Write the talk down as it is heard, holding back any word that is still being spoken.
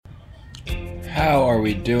How are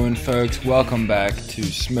we doing, folks? Welcome back to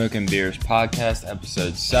Smoking Beers Podcast,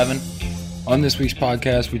 Episode 7. On this week's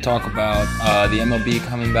podcast, we talk about the MLB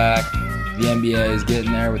coming back, the NBA is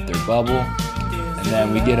getting there with their bubble, and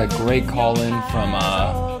then we get a great call-in from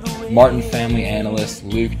Martin family analyst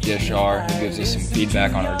Luke Dishar, who gives us some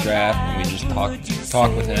feedback on our draft, and we just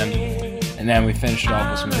talk with him, and then we finish it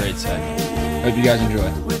off with some great segments. Hope you guys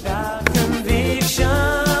enjoy.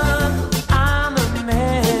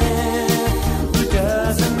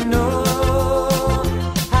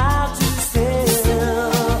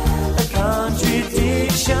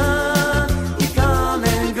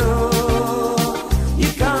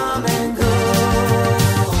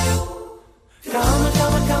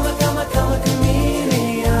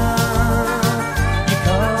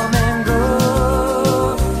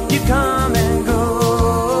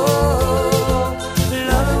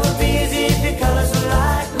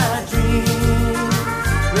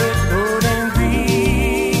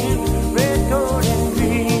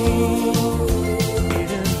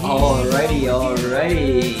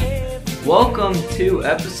 Welcome to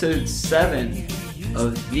episode 7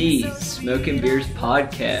 of the Smoking Beers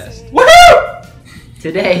Podcast. Woohoo!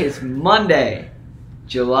 Today is Monday,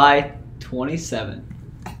 July 27th.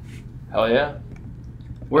 Hell yeah.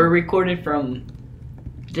 We're recording from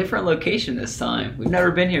a different location this time. We've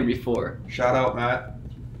never been here before. Shout out Matt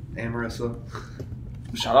and Marissa.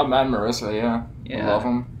 Shout out Matt and Marissa, yeah. Yeah. I love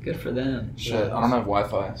them. Good for them. Shit, I don't have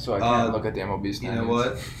Wi-Fi, so I can't look at the MLB standings. You know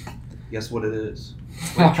what? Guess what it is?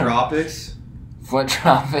 Flint Tropics. Flint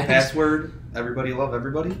Tropics. Password. Everybody love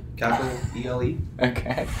everybody. Capital ELE.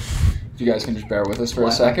 Okay. If you guys can just bear with us for a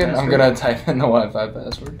Wi-Fi second, I'm password. going to type in the Wi-Fi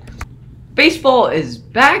password. Baseball is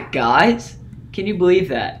back, guys. Can you believe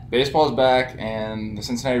that? Baseball's back, and the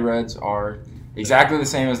Cincinnati Reds are exactly the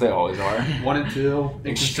same as they always are. 1 and 2.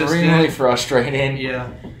 Extremely Inconsistent. frustrating. Yeah.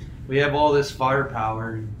 We have all this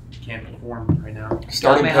firepower and can't perform right now.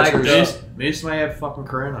 Starting Got me hyped pitchers, up. Moose might have fucking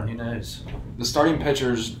corona. Who knows? the starting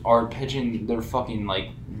pitchers are pitching their fucking like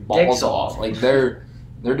balls Dicks off. off. Like they're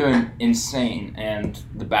doing insane, and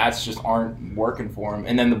the bats just aren't working for them.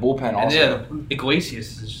 And then the bullpen also. And yeah,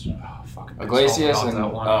 Iglesias is fucking. Iglesias pissed and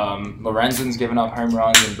off about that one. Lorenzen's giving up home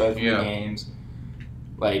runs in both of the Yeah. games.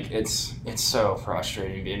 Like it's so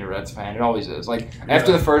frustrating being a Reds fan. It always is. Like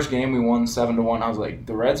after the first game, we won 7-1. I was like,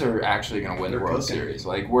 the Reds are actually going to win the They're World cooking. Series.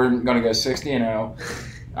 Like we're going to go 60-0.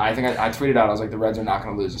 I think I tweeted out. I was like, the Reds are not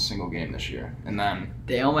going to lose a single game this year. And then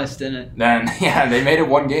They almost didn't. yeah, they made it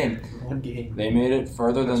one game. One game. They made it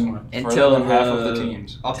further than Until half of the the-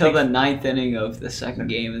 teams. Until the 9th inning of the second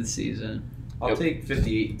game of the season. I'll Yep. take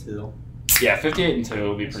 58-2. Yeah, 58-2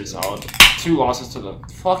 will be pretty solid. 2 losses to the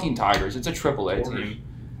fucking Tigers. It's a AAA team.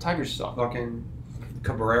 Tigers suck. Fucking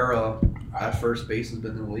Cabrera at first base has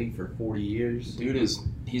been in the league for 40 years. Dude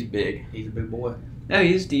he's big. He's a big boy. No,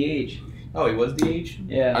 he's DH. Oh, he was DH?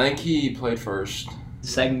 Yeah. I think he played first. The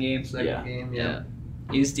second game. Second Yeah. game, Yeah.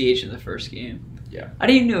 He was DH in the first game. Yeah. I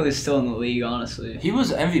didn't even know he was still in the league, honestly. He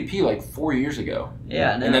was MVP like 4 years ago.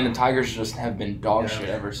 Yeah, no. And then the Tigers just have been dog shit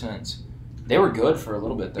ever since. They were good for a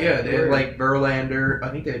little bit there. Yeah, they had like Verlander. I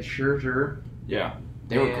think they had Scherzer. Yeah.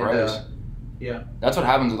 They were And, gross. yeah. That's what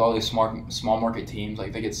happens with all these small market teams.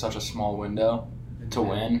 Like they get such a small window to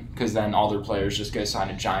win because then all their players just go sign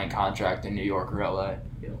a giant contract in New York or LA.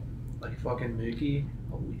 Like fucking Mookie.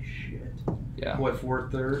 Holy shit. Yeah. What,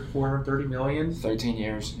 430 million? 13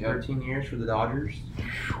 years. Yep. 13 years for the Dodgers?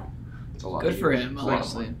 It's a lot. Good of for years. him, It's a lot of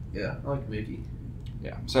honestly. money. Yeah, I like Mookie.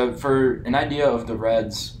 Yeah. So for an idea of the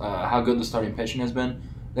Reds, how good the starting pitching has been,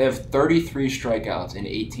 they have 33 strikeouts in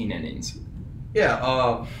 18 innings.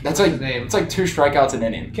 Yeah, That's what's like his name? it's like 2 strikeouts an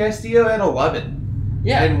inning. Castillo had 11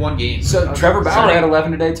 in one game. So Trevor Bauer Sonny- had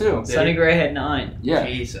 11 today too. Sonny Gray had 9. Yeah.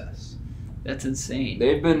 Jesus. That's insane.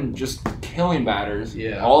 They've been just killing batters.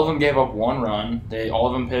 Yeah. All of them gave up 1 run. All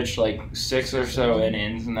of them pitched like 6 or so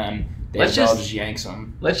innings, and then Let's Dave Bell just- just yanks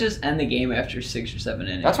them. Let's just end the game after 6 or 7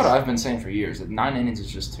 innings. That's what I've been saying for years. That 9 innings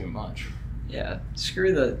is just too much. Yeah.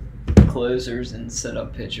 Screw the closers and set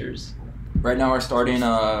up pitchers. Right now, our starting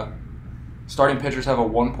pitchers have a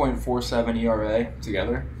 1.47 ERA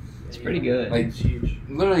together. It's pretty good. Like, It's huge.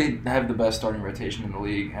 Literally have the best starting rotation in the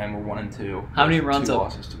league, and we're 1-2. How many with runs 2 up?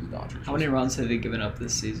 losses to the Dodgers. How many runs have they given up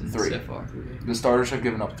this season 3. so far? The starters have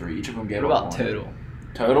given up 3. Each of them gave What up about 1. total?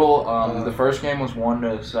 Total, the first game was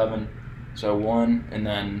 1-7, so 1, and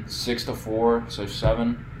then 6-4, so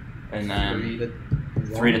 7, and then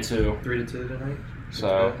 3-2, 3-2 tonight.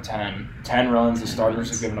 so 10. 10 runs. The starters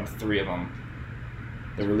have given up 3 of them.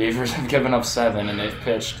 The relievers have given up 7, and they've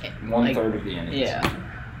pitched 1/3 of the innings. Yeah.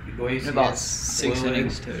 Iglesias, About 6 blew it.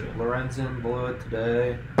 innings total. Lorenzen blew it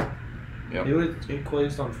today. Yep. It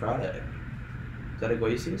closed on Friday. that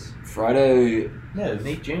Iglesias? Friday. No,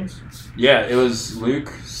 Nate Jones. Yeah, it was Luke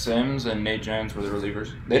Sims and Nate Jones were the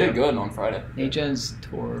relievers. They did good on Friday. Nate Jones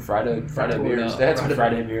tore. Friday tore beers. up. They had some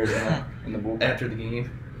Friday beers in the bullpen. After the game.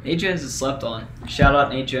 Nate Jones is slept on. Shout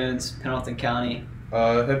out Nate Jones, Pendleton County,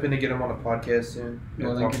 Hoping to get him on a podcast soon.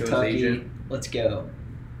 Gonna Northern talk to his Kentucky. agent. Let's go.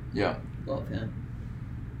 Yeah. Love him.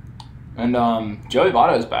 And Joey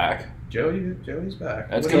Votto's back. Joey's back.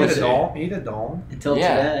 That's What, good he to had a see. dong. He had a dong. Until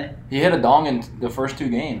Yeah. today. He hit a dong in the first 2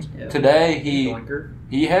 games. Yeah. Today he Doinker.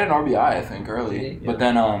 had an RBI I think early, Did he? but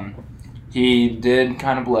then he did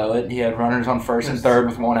kind of blow it. He had runners on first and third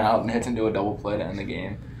with 1 out and hits into a double play to end the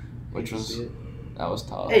game, which was that was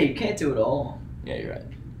tough. Hey, you can't do it all. Yeah, you're right.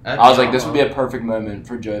 I was like, this would be a perfect moment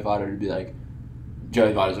for Joey Votto to be like,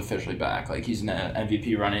 Joey Votto's officially back. Like, he's in an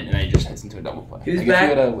MVP running, and then he just hits into a double play. Who's like, back?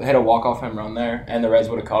 If he had hit a walk-off home run there, and the Reds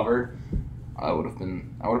would have covered, I would have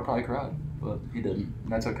probably cried. But he didn't.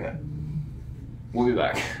 And that's okay. We'll be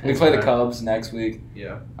back. We play the Cubs next week.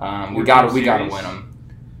 Yeah. We gotta Series. win them.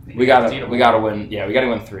 We gotta win. Yeah, we gotta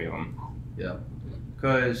win 3 of them.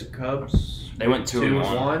 Because Cubs. They went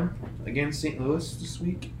 2-1 against St. Louis this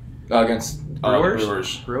week. against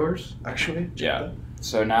Brewers. Brewers. Actually. Yeah.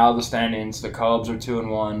 So now the standings: the Cubs are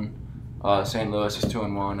 2-1, St. Louis is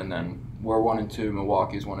 2-1, and then we're 1-2.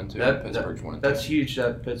 Milwaukee's 1-2, and Pittsburgh's 1-2. That's huge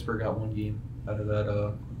that Pittsburgh got 1 game out of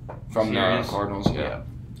that. From the series. Cardinals. Yeah.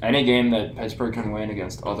 Any game that Pittsburgh can win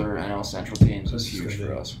against other NL Central teams is That's huge gonna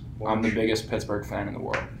for be us. I'm the biggest Pittsburgh fan in the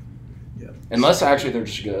world. Yeah. Unless actually they're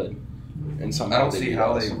just good. And somehow I don't see beat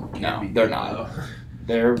how us. they can No, be they're good, not.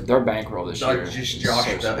 though. Their bankroll this year. Just is Josh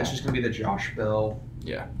so Bell. small. It's just gonna be the Josh Bell.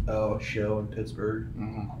 Yeah. Show in Pittsburgh.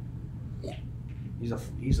 Mhm. He's a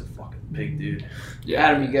fucking big dude. Yeah.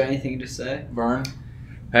 Adam, you got anything to say? Vern?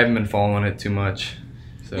 I haven't been following it too much.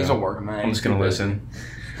 So He's a working man. I'm just going to listen.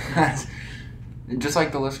 Just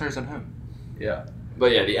like the listeners at home. Yeah.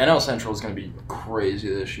 But yeah, the NL Central is going to be crazy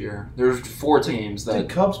this year. There's 4 teams The that.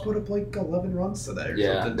 Cubs put up like 11 runs today. Or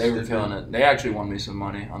Yeah, something. they were killing it. They actually won me some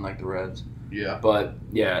money, unlike the Reds. Yeah. But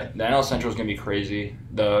yeah, the NL Central is going to be crazy.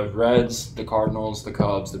 The Reds, the Cardinals, the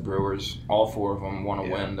Cubs, the Brewers, all 4 of them want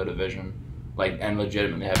to win the division. Like, and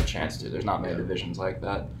legitimately have a chance to. There's not many divisions like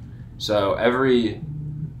that. So every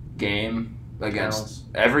game Counts.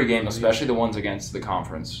 especially the ones against the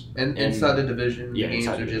conference. And inside the division, Yeah, the games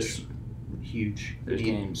inside are the just huge. There's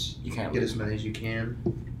You games you can't get lose. as many as you can.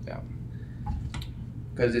 Yeah.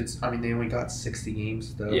 Because they only got 60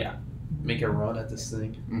 games to Yeah. make a run at this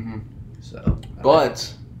thing. Mm-hmm. So.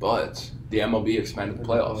 But the MLB expanded the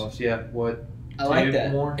playoffs. Yeah. What? I like 2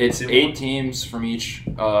 that. more? It's 2 8 more? teams from each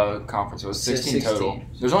conference. So it's 16 total. 16.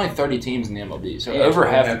 There's only 30 teams in the MLB, so Yeah, over so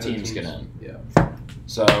half half the the teams get teams. in. Yeah.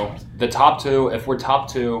 So the top 2, if we're top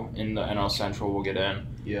 2 in the NL Central, we'll get in.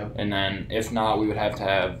 Yeah. And then if not, we would have to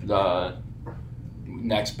have the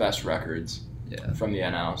next best records from the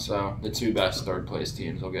NL. So the 2 best 3rd place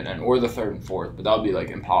teams will get in, or the 3rd and 4th. But that would be like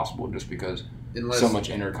impossible just because so much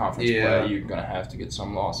interconference play. You're gonna have to get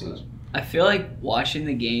some losses. I feel like watching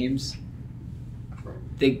the games,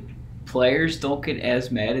 the players don't get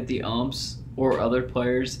as mad at the umps or other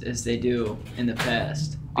players as they do in the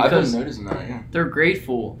past. I've been Because noticing that, yeah. they're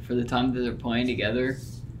grateful for the time that they're playing together,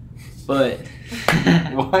 but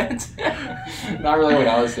What? Not really what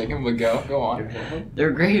I was thinking, but go on.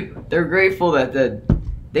 they're grateful that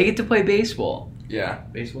they get to play baseball. Yeah.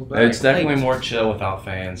 Baseball's back. It's definitely Like- more chill without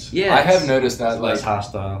fans. Yeah, I have noticed that, It's like, less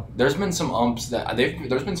hostile. there's been some umps that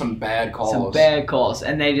there's been some bad calls. some bad calls,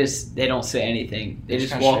 and they don't say anything. They They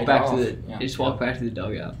just just walk kinda back shake to it the off. Yeah. they just walk back to the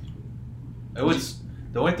dugout. It was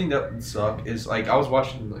the only thing that would suck is like I was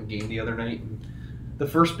watching the game the other night and the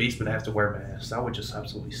first baseman have to wear masks. That would just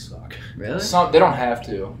absolutely suck. Really? They don't have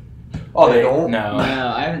to. Oh, they don't? No. No,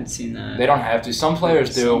 I haven't seen that. They don't have to. Some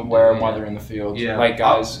players do Some wear do, them while yeah. they're in the field. Yeah. Like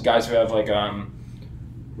guys who have like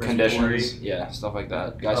Respiratory. conditions, yeah, stuff like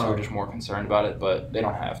that. Guys who are just more concerned about it, but they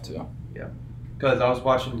don't have to. Because I was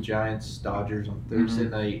watching the Giants Dodgers on Thursday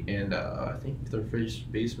Mm-hmm. night, and I think their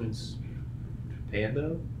first baseman's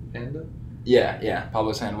Panda. Yeah.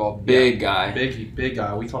 Pablo Sandoval, big guy. Big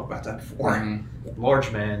guy. We talked about that before. Mhm.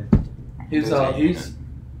 Large man.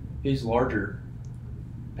 He's larger.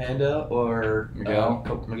 Panda or Miguel?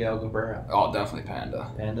 Miguel Cabrera. Oh, definitely Panda.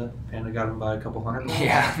 Panda got him by a couple hundred. pounds.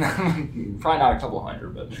 Yeah, probably not a couple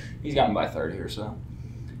hundred, but he's gotten by 30 or so.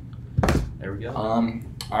 There we go.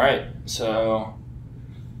 All right. So,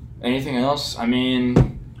 anything else? I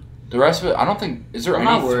mean, the rest of it. I don't think. Is there I'm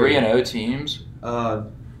not any worried. 3-0 teams?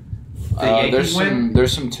 The Yankees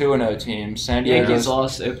There's some 2-0 teams. San Yankees Diego's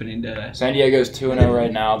lost opening day. San Diego's 2-0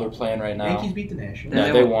 right now. They're playing right now. Yankees beat the Nationals.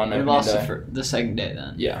 No, they won They opening lost day. the second day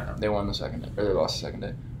then. Yeah, they won the second day, or they lost the second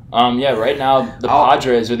day. Yeah, right now the I'll-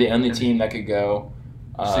 Padres are the only team that could go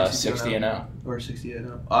 60 and 0. Or 68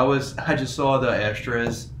 now. I just saw the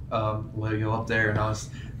Astros logo up there, and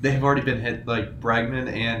they've already been hit, like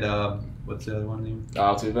Bregman and what's the other one name?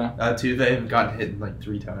 Altuve. Altuve have gotten hit like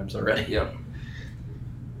 3 times already. Yep.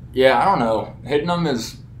 Yeah, I don't know. Hitting them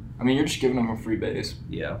is, I mean, you're just giving them a free base.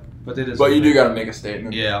 Yeah, but it is. But you do got to make a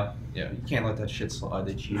statement. Yeah, you can't let that shit slide.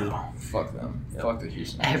 They cheated. No, fuck them. Yep. Fuck the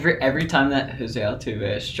Houston. Every time that Jose Altuve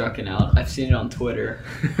has struck it out, I've seen it on Twitter.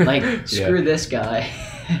 Like, screw this guy.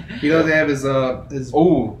 He doesn't have his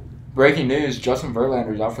Oh, breaking news: Justin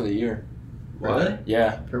Verlander's out for the year. Really?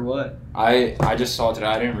 Yeah, For what? I just saw it today.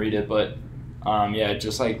 I didn't read it, but yeah,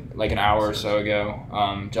 just like an hour or so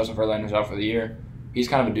ago, Justin Verlander's out for the year. He's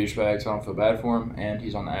kind of a douchebag, so I don't feel bad for him. And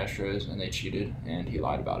he's on the Astros, and they cheated, and he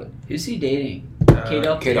lied about it. Who's he dating? Kate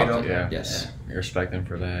Upton? Kate Upton. Yeah. Yes. You respect him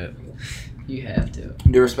for that. You have to.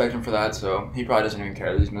 Do respect him for that. So he probably doesn't even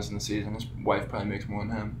care that he's missing the season. His wife probably makes more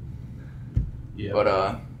than him. Yeah.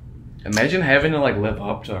 But Imagine having to like live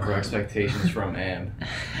up to her expectations from Anne.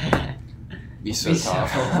 be so Be so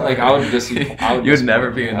tough. hard. Like I would just. You'd never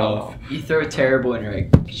be enough. You throw a terrible and you're like,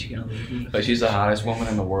 is she gonna leave me? But she's the hottest woman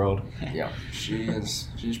in the world. Yeah, she's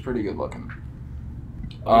pretty good looking.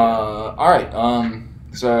 All right.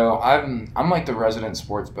 So I'm like the resident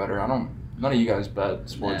sports bettor. None of you guys bet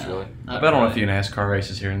sports No. really. I bet on a few NASCAR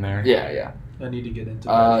races here and there. Yeah. I need to get into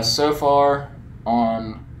that. So far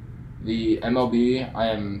on the MLB, I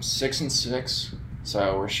am 6-6.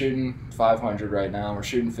 So we're shooting 500 right now. We're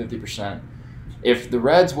shooting 50%. If the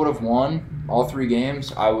Reds would have won all 3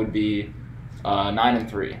 games, I would be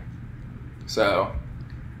 9-3. So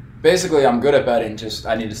basically, I'm good at betting. Just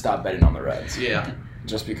I need to stop betting on the Reds. Yeah.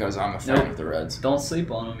 Just because I'm a fan of the Reds. Don't sleep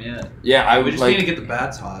on them yet. Yeah, I We would just like need to get the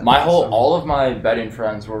bats hot. all of my betting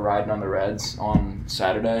friends were riding on the Reds on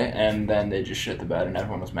Saturday, and then they just shit the bed, and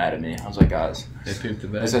everyone was mad at me. I was like, guys, They pooped the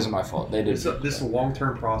bed. this isn't my fault. They did. This is a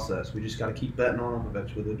long-term process. We just got to keep betting on them.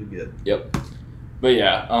 Eventually, they'll do good. Yep. But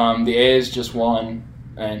yeah, the A's just won,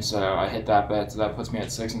 and so I hit that bet. So that puts me at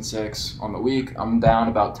 6-6 on the week. I'm down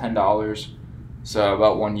about $10, so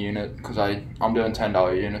about 1 unit because I'm doing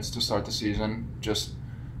 $10 units to start the season, just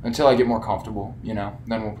until I get more comfortable. Then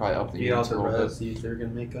we'll probably up the Get units out a the little bit. Reds, see if they're gonna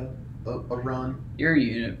make a run. You're a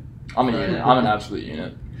unit. I'm a unit. I'm an absolute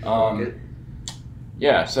unit. Good.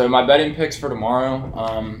 Yeah, so my betting picks for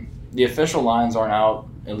tomorrow, the official lines aren't out,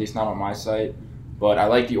 at least not on my site, but I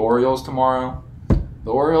like the Orioles tomorrow. The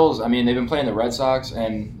Orioles, I mean, they've been playing the Red Sox,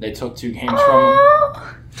 and they took 2 games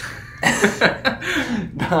from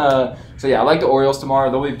them. So yeah, I like the Orioles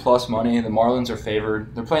tomorrow. They'll be plus money. The Marlins are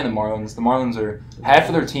favored. They're playing the Marlins. The Marlins are, half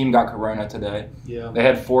of their team got corona today. Yeah. They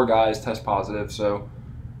had 4 guys test positive, so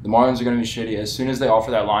the Marlins are going to be shitty. As soon as they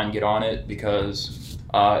offer that line, get on it because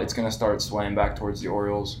it's going to start swaying back towards the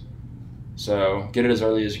Orioles. So get it as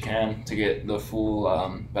early as you can to get the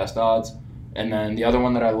full best odds. And then the other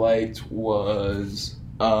one that I liked was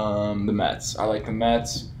the Mets. I like the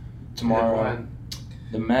Mets tomorrow.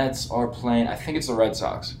 The Mets are playing, I think it's the Red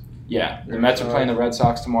Sox. Yeah, the Mets are playing the Red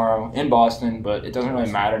Sox tomorrow in Boston, but it doesn't really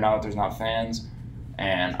matter now that there's not fans.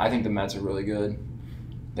 And I think the Mets are really good.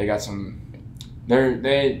 They got some. They're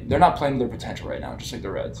not playing to their potential right now, just like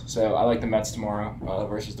the Reds. So I like the Mets tomorrow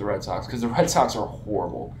versus the Red Sox because the Red Sox are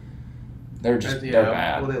horrible. They're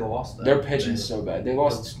bad. Well, they lost that. They're pitching so bad. They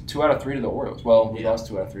lost 2 out of 3 to the Orioles. Well, we Yeah. lost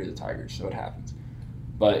 2 out of 3 to the Tigers, so it happens.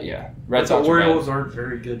 But yeah, But Red the Sox. Orioles aren't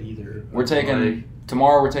very good either. We're taking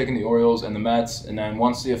tomorrow. We're taking the Orioles and the Mets, and then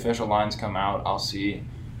once the official lines come out, I'll see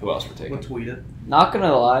who else we're taking. We'll tweet it. Not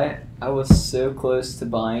gonna lie, I was so close to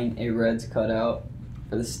buying a Reds cutout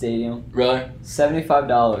for the stadium. Really?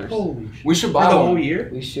 $75. Holy shit. We should For buy the one. whole year?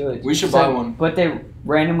 We should. We should buy one. But they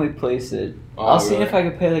randomly place it. Oh, I'll see really? if I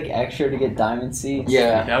could pay like extra to get diamond seats.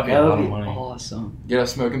 Yeah. That would be That a lot would of be money. awesome. Get a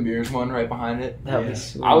smoking beers one right behind it. That would Yeah. be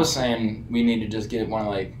sweet. I was saying we need to just get one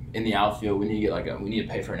like in the outfield. We need to get we need to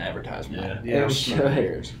pay for an advertisement. Yeah. Yeah. we Smoking should.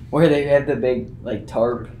 beers. Where they had the big like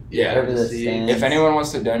tarp Yeah. over the See, stands. If anyone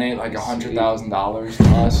wants to donate like $100,000 to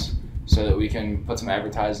us, so that we can put some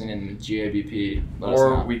advertising in GABP, let us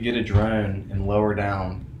Or know. we get a drone and lower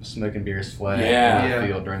down Smoking Beers flag Yeah. on Yeah. the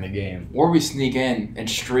field during the game. Or we sneak in and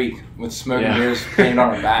streak with smoking Yeah. beers painted on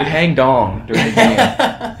our We back. hang dong during the game.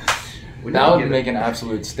 We That need to would get make an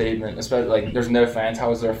absolute statement. Especially like, there's no fans. How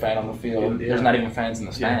is there a fan on the field? Yeah. There's not even fans in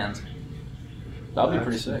the Yeah. stands. That would be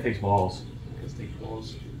pretty It sick. takes balls. Let's take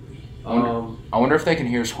those. I wonder if they can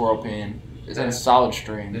hear squirrel peeing. It's a solid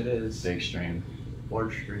stream. It is. Big stream.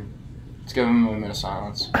 Large stream. Let's give him a minute of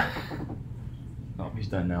silence. Oh, he's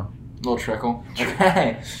done now. Little trickle.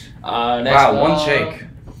 Okay. Next Wow, one up, shake.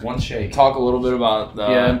 One shake. Talk a little bit about the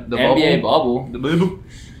Yeah, the NBA bubble. The boo.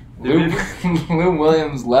 Lou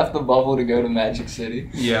Williams left the bubble to go to Magic City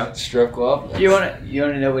Yeah. strip club. You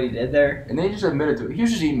wanna know what he did there? And they just admitted to it. He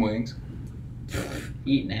was just eating wings.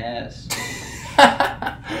 Eating ass.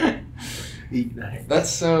 It's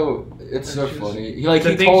so just- funny. He The he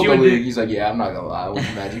things told you the would do- league, he's like, yeah, I'm not gonna lie, I went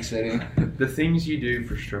to Magic City. The things you do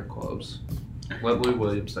for strip clubs. Let Lou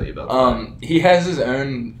Williams tell you about He has his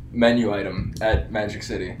own menu item at Magic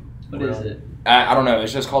City. What is it? I don't know.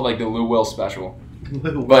 It's just called like the Lou Will special.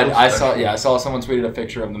 that. But I saw someone tweeted a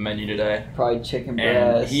picture of the menu today, Probably chicken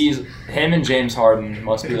and breast. him and James Harden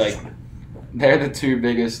must be like, they're the two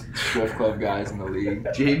biggest strip club guys in the league.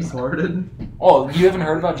 James Harden? Oh, you haven't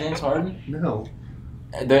heard about James Harden? No.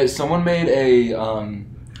 Someone made a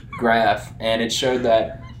graph, and it showed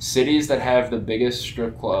that cities that have the biggest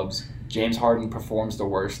strip clubs, James Harden performs the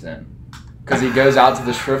worst in. Because he goes out to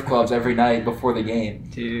the strip clubs every night before the game.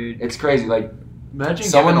 Dude. It's crazy. Like, Imagine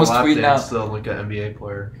Someone giving was a lap tweeting dance out- to like an NBA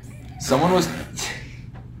player. someone was...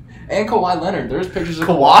 And Kawhi Leonard. There's pictures of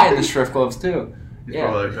Kawhi? Kawhi in the strip clubs, too. He's Yeah.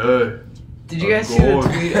 probably like, hey. Did you guys see the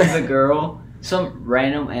tweet of the girl? Some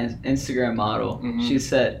random Instagram model. Mhm. She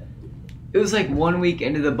said, it was like 1 week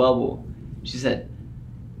into the bubble. She said,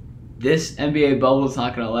 "This NBA bubble is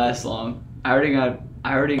not gonna last long. I already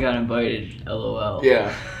got invited. LOL."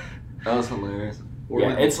 Yeah. That was hilarious. Or Yeah,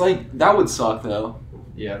 with- it's like, that would suck, though.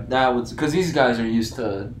 Yeah. That would... Because these guys are used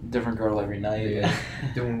to different girl every night. Yeah.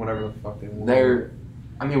 Doing whatever the fuck they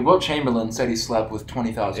want. Wilt Chamberlain said he slept with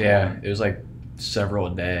 20,000 Yeah, women. it was like several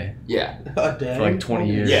a day. Yeah. A day? For like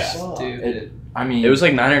 20 years. Yeah. Dude. I mean... It was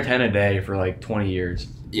like 9 or 10 a day for like 20 years.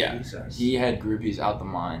 Yeah. Jesus. He had groupies out the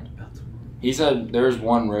mind. He said there was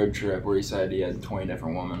one road trip where he said he had 20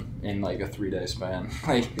 different women in like a 3-day span.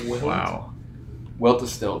 Like, Wow. Wilt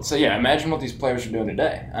is still... So yeah, imagine what these players are doing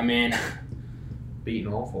today. I mean, Beating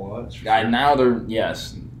an awful lot. that's for guy, sure. now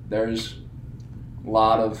there's a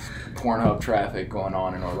lot of Pornhub traffic going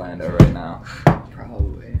on in Orlando right now.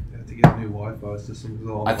 Probably. They have to get a new Wi-Fi system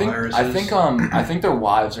with all the viruses. I think their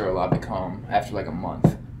wives are allowed to come after like a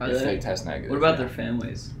month Are if they? they test negative. What about Yeah. their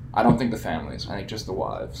families? I don't think the families. I think just the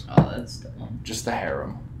wives. Oh, that's dumb. Just the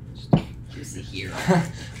harem. Just the hero.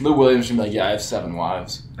 Lou Williams should be like, yeah, I have 7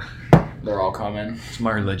 wives. They're all coming. It's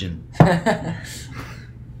my religion.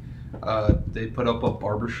 They put up a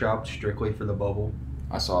barbershop strictly for the bubble.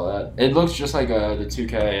 I saw that. It looks just like the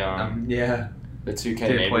 2K Yeah. the 2K Kid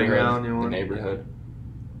neighborhood. playground, you The want- neighborhood.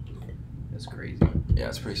 That's crazy. Yeah,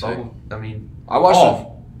 it's pretty sick. Bubble, I mean, I watched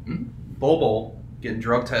Bobo getting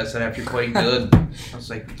drug tested after playing good. I was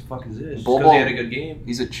like, what the fuck is this? Just 'cause Bobo- he had a good game.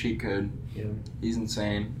 He's a cheat code. Yeah. He's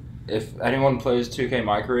insane. If anyone plays 2K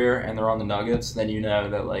My Career and they're on the Nuggets, then you know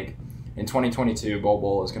that like in 2022, Bol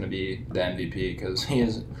Bol is going to be the MVP because he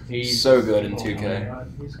is so good in 2K. my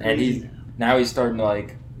God, he's And crazy. now he's starting to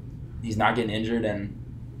like, he's not getting injured and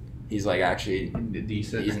he's like actually,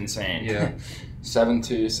 decent. he's insane. Yeah.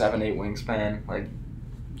 7'2", 7'8" wingspan, like,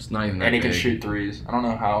 It's not even that and he can big. shoot threes. I don't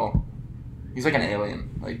know how. He's like an alien.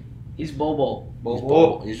 Like He's Bobo. he's Bobo.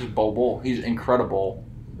 Bol. He's just Bol Bol. He's incredible,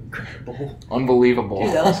 Incredible. unbelievable.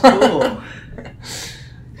 Dude, that was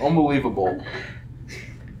cool. Unbelievable.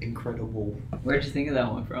 Incredible. Where'd you think of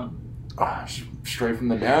that one from? Straight from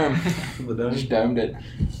the dome. From the dome? Just domed it.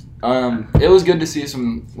 It was good to see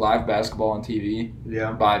some live basketball on TV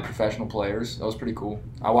Yeah. by professional players. That was pretty cool.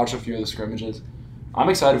 I watched a few of the scrimmages. I'm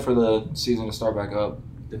excited for the season to start back up.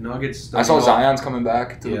 The Nuggets. I saw starting Zion's coming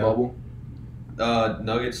back to the Yeah. bubble.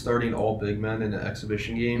 Nuggets starting all big men in the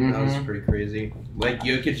exhibition game. That was Mhm. pretty crazy. Like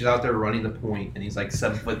Jokic is out there running the point, and he's like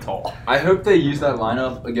 7 foot tall. I hope they use that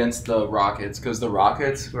lineup against the Rockets because the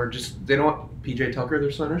Rockets. Or just they don't want PJ Tucker their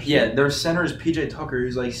centers. Yeah, their center is PJ Tucker,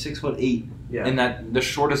 who's like 6'8", Yeah. and that the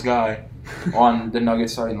shortest guy on the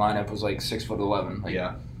Nuggets starting lineup was like 6'11". Like,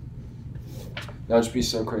 Yeah. that would just be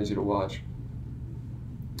so crazy to watch.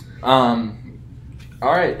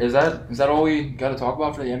 All right, is that all we got to talk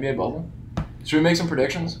about for the NBA bubble? Should we make some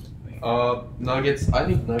predictions? Nuggets. I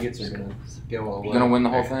think Nuggets are gonna get all the way. Gonna win the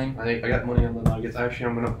whole thing? I think I got money on the Nuggets. Actually,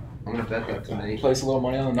 I'm gonna bet that tonight. Place a little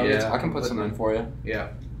money on the Nuggets. Yeah, I can put some in for you. Yeah.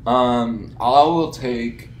 I'm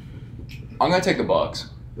gonna take the Bucks.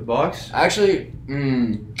 The Bucks. Actually, I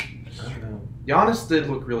don't know. Giannis did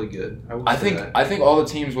look really good. will I say think that. all the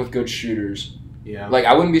teams with good shooters. Yeah. Like,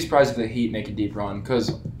 I wouldn't be surprised if the Heat make a deep run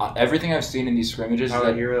because everything I've seen in these scrimmages is Tyler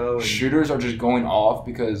that Hero and shooters are just going off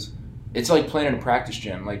because it's like playing in a practice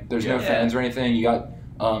gym. Like, there's no Yeah. fans or anything. You got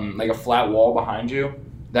like a flat wall behind you.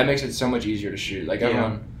 That makes it so much easier to shoot. Like,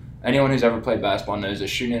 anyone who's ever played basketball knows that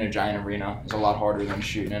shooting in a giant arena is a lot harder than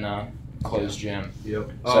shooting in a closed gym. Yep.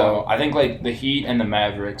 So I think like the Heat and the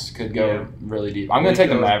Mavericks could go Yeah. really deep. I'm gonna take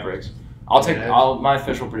the Because- Mavericks. I'll take. Yeah. My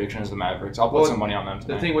official prediction is the Mavericks. I'll put some money on them The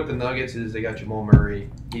tonight. thing with the Nuggets is they got Jamal Murray.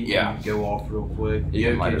 He Yeah. can go off real quick. He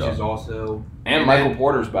can light it Jokic up. is also. And Michael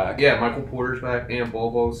Porter's back. Yeah, Michael Porter's back and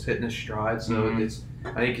Bobo's hitting his stride. So Mhm.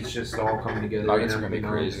 I think it's just all coming together. Nuggets are and gonna be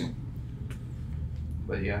everything crazy. else.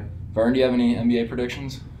 But yeah. Vern, do you have any NBA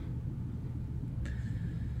predictions?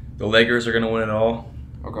 The Lakers are gonna win it all.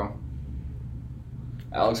 Okay.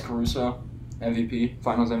 Alex Caruso, MVP,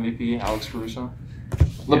 Finals MVP. Alex Caruso.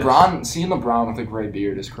 LeBron, seeing LeBron with a gray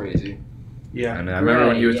beard is crazy. Yeah. And I remember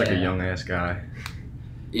when he was like a Yeah. young ass guy.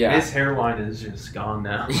 Yeah. His hairline is just gone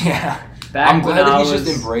now. Yeah. Back I'm when glad that I he's was,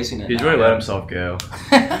 just embracing it. He's now. really let himself go.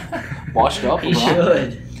 Washed up, He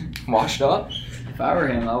LeBron? should. Washed up? If I were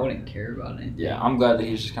him, I wouldn't care about anything. Yeah, I'm glad that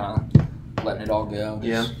he's just kind of letting it all go.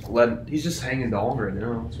 Yeah. He's just hanging on right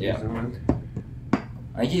now. That's what Yeah. he's doing.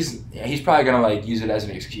 I think he's probably gonna like use it as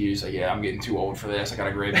an excuse. Like, yeah, I'm getting too old for this. I got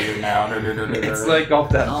a gray beard now. It's like off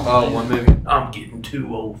that Oh, one movie. I'm getting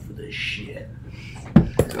too old for this shit.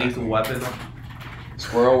 Lethal Weapon.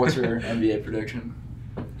 Squirrel. What's your NBA prediction?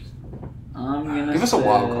 I'm gonna Give us a say,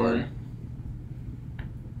 wild card.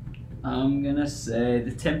 I'm gonna say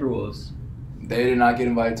the Timberwolves. They did not get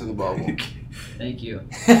invited to the bubble. Thank you.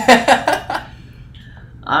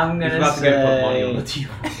 I'm He's gonna about to get put money on the say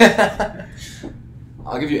team.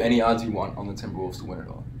 I'll give you any odds you want on the Timberwolves to win it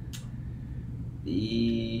all.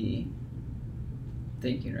 the.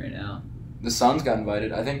 Thinking right now. The Suns got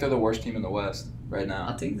invited. I think they're the worst team in the West right I'll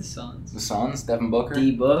now. take the Suns. The Suns, Devin Booker,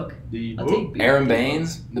 D Book. I'll take Aaron D-Book.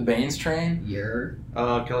 Baines, the Baines train. Yer.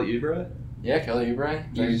 Kelly Oubre. Yeah, Kelly Oubre.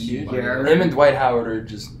 Very cute. Yer. Him and Dwight Howard are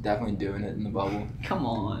just definitely doing it in the bubble. Come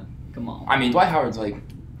on. Come on. I mean, Dwight Howard's like,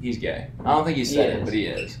 he's gay. I don't think he said He it, is. but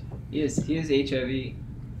he is. He has HIV.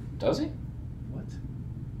 Does he? What?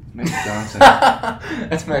 Magic Johnson.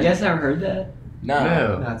 That's You Magic. guys never heard that? No.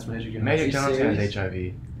 No. That's Magic Johnson. Magic you Johnson serious? has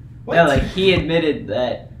HIV. What? No, like he admitted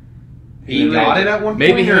that. He got it at one point.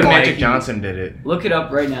 Maybe or her like Magic he- Johnson did it. Look it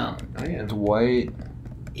up right now. I am. Dwight.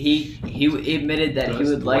 He admitted that he Does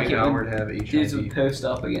would like Dwight it when Howard have dudes would HIV? post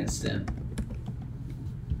up against him.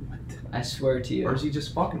 I swear to you. Or is he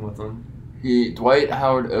just fucking with them? Dwight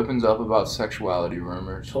Howard opens up about sexuality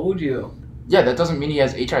rumors. Told you. Yeah, that doesn't mean he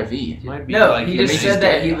has HIV. Might be No, like he it just means said he's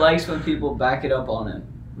that gay. he likes when people back it up on him.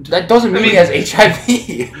 That doesn't mean he has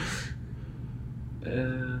HIV.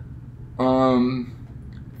 Uh,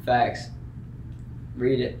 Facts.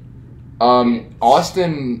 Read it.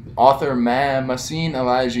 Austin author Masin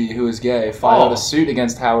Elijah, who is gay, filed Oh. a suit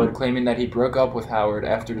against Howard, claiming that he broke up with Howard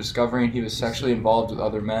after discovering he was sexually involved with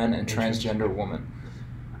other men and transgender women.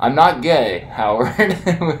 I'm not gay, Howard,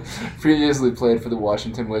 who previously played for the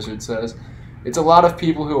Washington Wizards, says. It's a lot of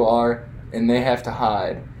people who are, and they have to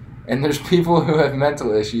hide. And there's people who have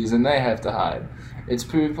mental issues, and they have to hide. It's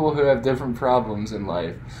people who have different problems in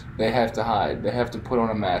life. They have to hide. They have to put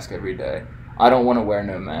on a mask every day. I don't want to wear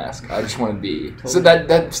no mask. I just want to be. So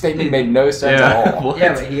that statement made no sense at all. What?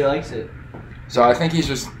 Yeah, but he likes it. So I think he's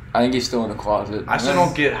still in the closet. I still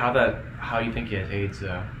don't get how you think he has AIDS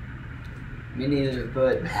though. Me neither,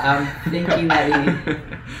 but I'm thinking that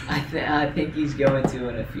I think he's going to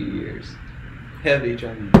in a few years. have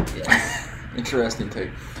HIV. Yeah. Interesting take.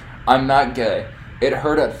 I'm not gay. It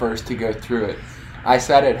hurt at first to go through it. I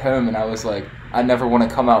sat at home and I was like, I never want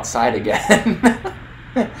to come outside again.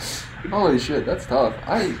 Holy shit, that's tough.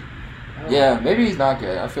 Yeah, maybe he's not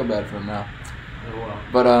gay. I feel bad for him now. Oh well.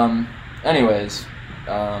 But anyways,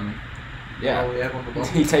 Oh, yeah, we have on the bubble.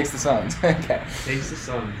 he takes the Suns. Okay. Takes the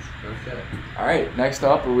Suns. Okay. All right. Next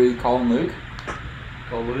up, are we calling Luke?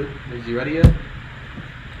 Call Luke. Is he ready yet?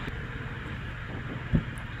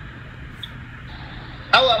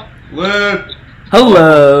 Hello. Luke.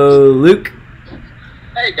 Hello, Luke.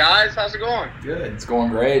 Hey guys, how's it going? Good. It's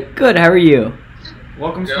going great. Good. How are you?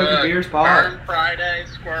 Welcome to Smoky Beers Pod. Burn Friday,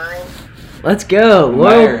 squirrels. Let's go.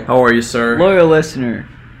 Meyer. How are you, sir? Loyal listener.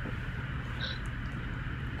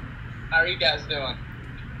 How are you guys doing?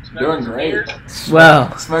 Smoking Doing some great. beers?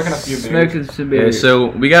 Well, Smoking a few beers. smoking some Yeah, beers. so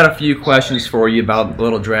we got a few questions for you about the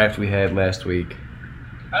little draft we had last week.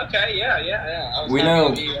 Okay, yeah. I was We happy know-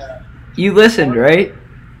 to be, You listened, right?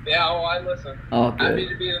 yeah, I listen. Oh, Happy good.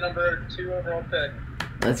 to be the number 2 overall pick.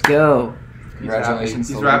 Let's go. Congratulations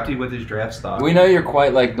He's to wrapped with his draft stock. We know you're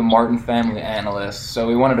quite like the Martin family analyst, so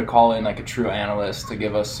we wanted to call in like a true analyst to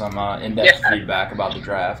give us some in-depth Yeah. feedback about the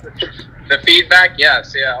draft. The feedback,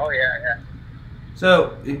 yes, yeah, oh yeah.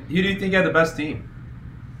 So, who do you think had the best team?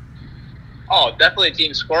 Oh, definitely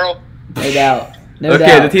Team Squirrel. No doubt. No okay,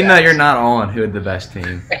 doubt. the team that you're not on, who had the best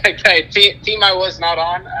team? Okay, team I was not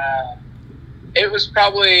on. It was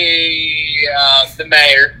probably the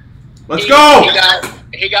mayor. Let's He go!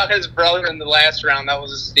 he got his brother in the last round. That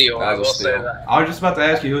was a steal. That I was a will say steal. that. I was just about to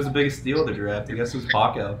ask you who was the biggest steal of the draft. I guess it was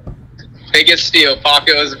Paco. Biggest steal.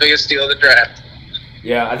 Paco was the biggest steal of the draft.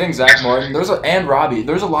 Yeah, I think Zach Martin. And Robbie.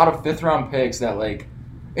 There's a lot of 5th round picks that like.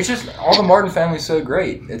 It's just all the Martin family's so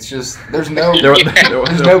great. It's just there's no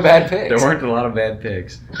there's no bad picks. There weren't a lot of bad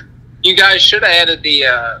picks. You guys should have added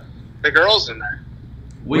the girls in there.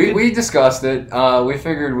 We discussed it. We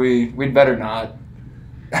figured we'd better not.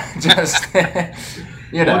 Just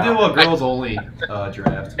you know. We'll do a girls only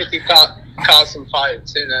draft. It could cause some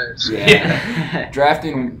fights. Who knows? Yeah.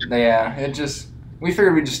 Drafting. Yeah. It just. We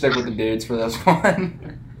figured we'd just stick with the dudes for this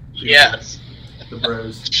one. Yes. The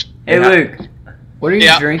bros. Hey, Luke. What are you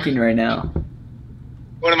Yeah. drinking right now?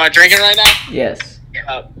 What am I drinking right now? Yes.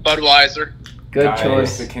 Budweiser. Good Nice,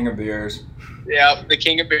 choice. The king of beers. Yeah, the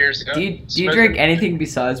king of beers. Do you drink anything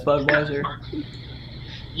besides Budweiser?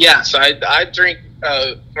 Yes, I drink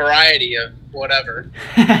a variety of whatever.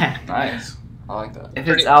 Nice. I like that. If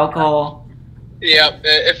it's alcohol, Yeah,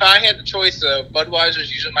 if I had the choice,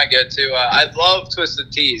 Budweiser's usually my go-to. I love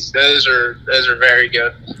Twisted Teas. Those are very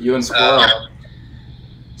good. You and Squirrel.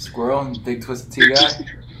 Squirrel, big Twisted Tea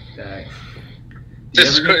guy.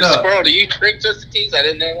 Squirrel, do you drink Twisted Teas? I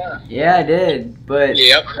didn't know that. yeah, I did. But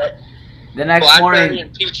Yep. the next Blackberry morning,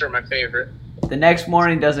 and peach are my favorite. the next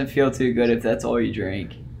morning doesn't feel too good if that's all you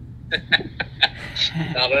drink.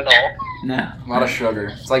 Not at all. No, A lot of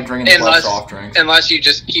sugar. It's like drinking Unless- soft drinks. Unless you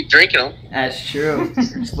just keep drinking them. that's true.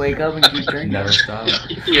 Just wake up and keep drinking. Never stop.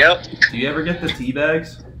 Yep. Do you ever get the tea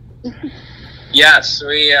bags? Yes,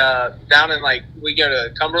 we down in we go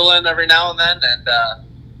to Cumberland every now and then, and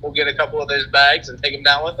we'll get a couple of those bags and take them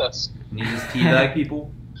down with us. And you just tea bag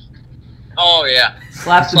people? Oh yeah.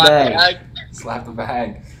 Slap the bag. Slap the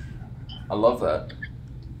bag. I love that.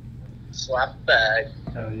 Slap the bag.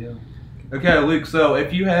 Hell yeah. Okay, Luke, so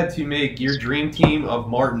if you had to make your dream team of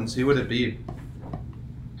Martins, who would it be?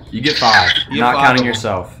 You get 5, You get not 5 counting of them.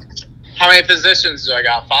 yourself. How many positions do I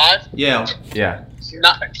got? 5? Yeah. Yeah.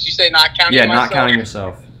 Not. Did you say not counting? Yeah, myself? not counting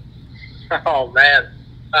yourself. Oh man.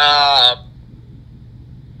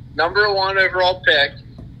 Number 1 overall pick.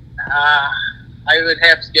 I would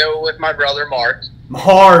have to go with my brother Mark.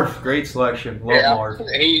 Marv! Great selection. Love Marv.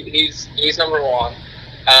 He's number 1.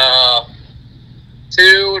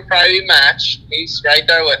 2 would probably be Match. He's right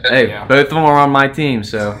there with him. Hey, Yeah. both of them are on my team,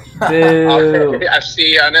 so. Boo. I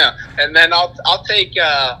see. I know. And then I'll take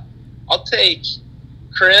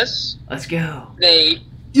Chris, Let's go. Nate,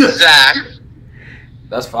 Yes! Zach,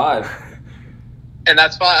 That's 5. and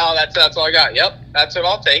that's fine. Oh, that's all I got. Yep, that's what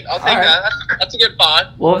I'll take. I'll take All right. that. That's a good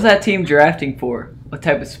 5. What was that team drafting for? What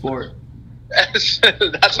type of sport? That's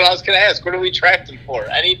what I was gonna ask. What are we drafting for?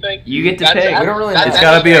 Anything? You get to That's- pick. We don't really That's know. It's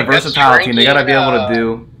got to be a anything. That's versatile team. They got to be able drinking, to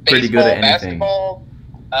do pretty good at anything. Basketball,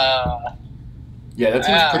 Yeah, that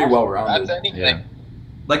team's pretty well that's rounded. anything. Yeah.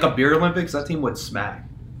 Like a beer Olympics, that team would smack.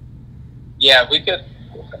 Yeah, we could.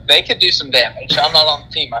 They could do some damage. I'm not on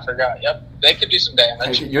the team. I forgot. Yep, they could do some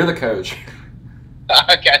damage. You're the coach.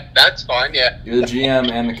 Okay, that's fine. Yeah. You're the GM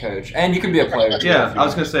and the coach. And you can be a player. too, Yeah, if you I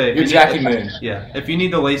was want. going to say. if You're you Jackie need, Moon. Yeah, if you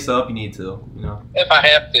need to lace up, you need to, you know. If I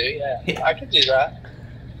have to, yeah, I could do that.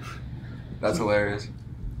 That's hilarious.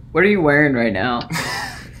 What are you wearing right now?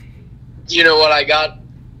 You know what I got?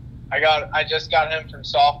 I just got him from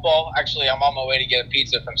softball. Actually, I'm on my way to get a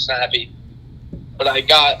pizza from Snappy. But I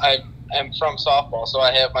am from softball, so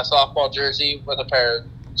I have my softball jersey with a pair of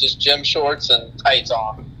just gym shorts and tights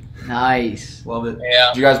on. Nice. Love it.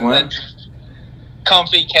 Yeah. Did you guys win?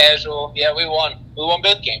 Comfy, casual. Yeah, we won. We won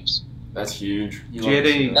both games. That's huge. Did you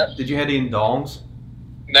have any dongs?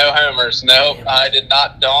 No homers. No, I did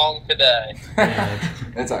not dong today.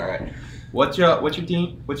 That's all right. What's your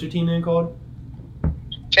team? What's your team name called?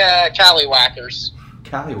 Cali Whackers.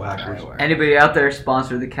 Callywhackers. Anybody out there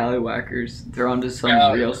sponsor the Callywhackers? They're onto some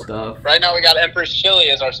Yeah. real stuff. Right now we got Empress Chili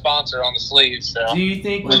as our sponsor on the sleeves. So Do you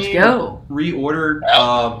think Let's when you go. reordered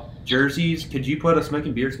jerseys, could you put a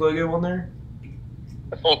Smoking Beers logo on there?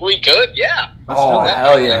 we could, yeah. Oh, that.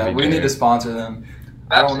 hell yeah. That'd be We need good. to sponsor them.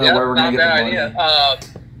 I don't know where we're going to get the money.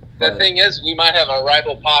 The But- thing is, we might have a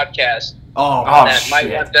rival podcast Oh, that might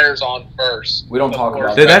shit. want theirs on first. We don't talk before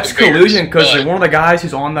about Dude, that. that's collusion because one of the guys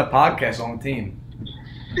who's on the podcast on the team.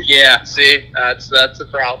 Yeah, see, that's the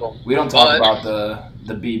problem. We don't talk But- about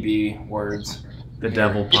the BB words. The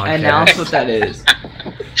Devil Podcast. Announce what that is.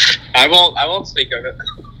 I won't speak of it.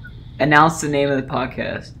 Announce the name of the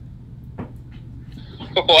podcast.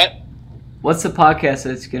 What? What's the podcast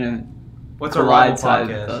that's gonna what's our rival collide side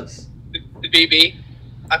podcast? with us? The BB?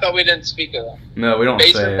 I thought we didn't speak of that. No, we don't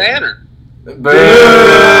say Basement it. Banner. Boo!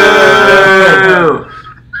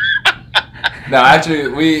 No, actually,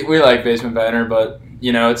 we like Basement Banner, but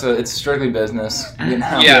it's strictly business. You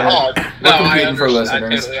know? Yeah. Oh, no, I competing for understand. I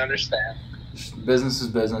listeners. totally understand. Business is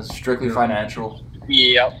business, strictly financial.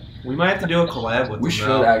 Yep. We might have to do a collab with them. We should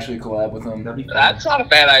though. actually collab with them. That'd be fun. That's not a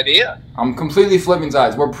bad idea. I'm completely flipping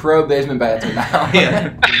sides. We're pro basement banter now.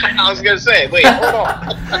 Yeah. I was gonna say, wait, hold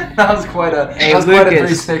on. That was quite a Hey,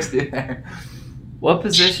 360 there. What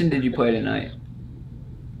position did you play tonight?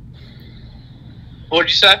 What'd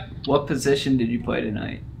you say? What position did you play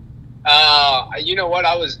tonight? You know what?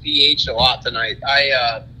 I was DH a lot tonight.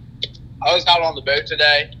 I was out on the boat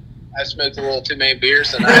today. I smoked a little too many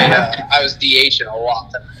beers, and I was DHing a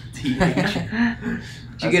lot tonight.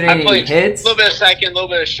 Did you get I any played hits? a little bit of second, a little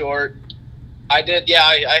bit of short. I did, yeah.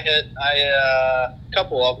 I hit a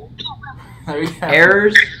couple of them. There you go.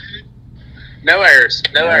 Errors? No errors.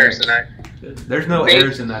 No errors tonight. There's no Base-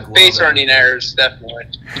 errors in that glove. Base earning errors, definitely.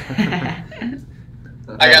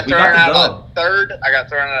 I got We thrown got the out dub. at third, I got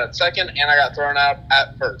thrown out at second, and I got thrown out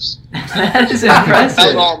at first. That is That was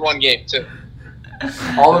impressive. all in one game, too.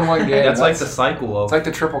 All in one game. That's like the cycle of. It's like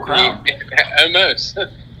the Triple Crown. Almost.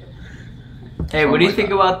 Hey, what do you like think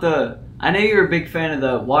that. about the? I know you're a big fan of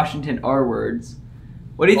the Washington R words.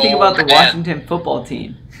 What do you think Oh, about the man. Washington football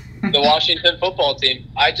team? The Washington football team.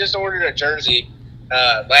 I just ordered a jersey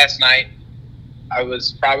last night. I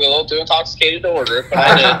was probably a little too intoxicated to order it, but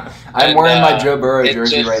I did. I'm And, wearing my Joe Burrow It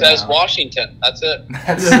jersey just right says now. Washington. That's it.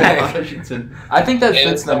 That's sick. Washington. I think that It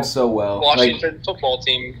fits is them the so well. Washington football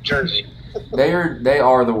team jersey. Like they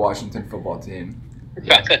are the Washington football team.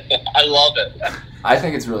 I love it. I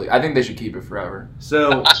think they should keep it forever.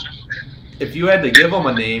 So, if you had to give them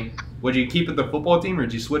a name, would you keep it the football team or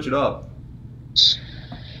would you switch it up?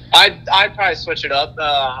 I'd probably switch it up.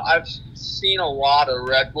 I've seen a lot of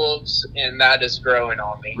Red Wolves, and that is growing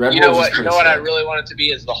on me. Red you know Wolves is what? You pretty know what I sick. really want it to be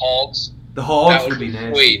is the Hogs. The Hogs That would be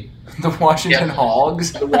nasty. sweet. The Washington Yeah.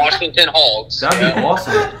 Hogs. The Washington Hogs. That'd be Yeah.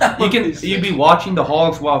 awesome. You'd be watching the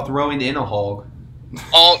Hogs while throwing in a hog.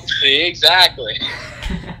 Oh, see, exactly.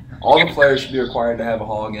 All the players should be required to have a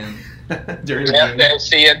hog in. During the Yeah, game. they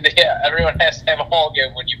see it. Yeah, everyone has to have a Hog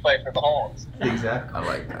in when you play for the Hogs. Exactly. I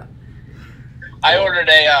like that. I ordered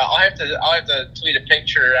a. I'll have to tweet a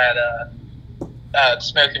picture at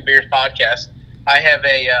Smoking Beers podcast. I have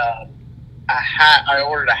a hat. I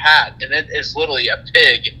ordered a hat, and it is literally a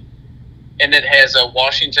pig, and it has a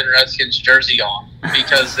Washington Redskins jersey on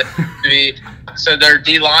because so their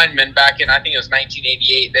D linemen back in, I think it was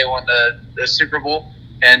 1988, they won the Super Bowl,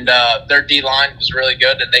 and their D line was really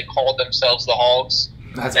good, and they called themselves the Hogs.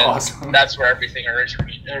 That's And awesome. That's where everything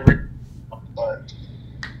originated. But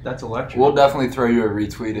That's electric. We'll definitely throw you a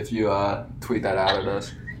retweet if you tweet that out at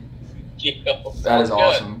us. That is sounds good.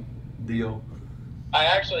 awesome. Deal.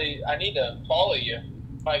 I need to follow you.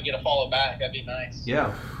 If I get a follow back, that'd be nice.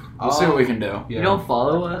 Yeah. We'll see what we can do. You don't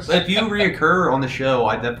follow us? If you reoccur on the show,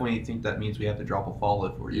 I definitely think that means we have to drop a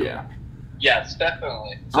follow for you. Yeah. Yes,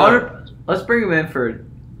 definitely. Let's bring him in for.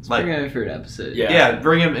 Like- bring him in for an episode. Yeah. Yeah,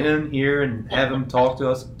 bring him in here and have him talk to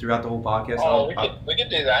us throughout the whole podcast. Oh, we could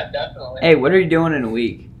do that, definitely. Hey, what are you doing in a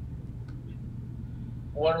week?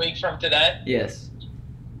 1 week from today, Yes.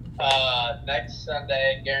 next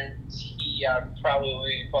Sunday, I guarantee I'll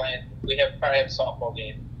probably be playing. We probably have a softball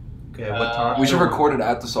game. Okay, what time? We should record it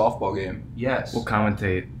at the softball game. Yes. We'll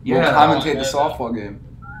commentate. We'll Yeah. commentate the Yeah. softball game.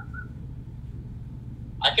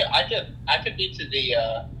 I could be to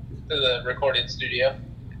the recording studio.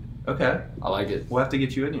 Okay. I like it. We'll have to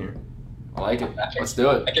get you in here. I like it. Let's do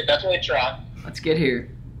it. I could definitely try. Let's get here.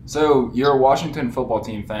 So, you're a Washington football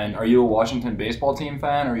team fan. Are you a Washington baseball team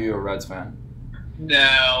fan or are you a Reds fan?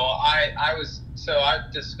 No,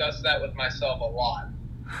 I've discussed that with myself a lot.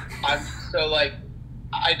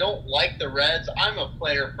 I don't like the Reds. I'm a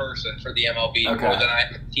player person for the MLB Okay. more than I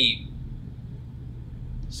am a team.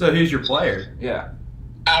 So who's your player? Yeah.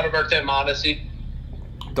 Adalberto Mondesi.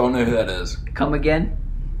 Don't know who that is. Come again?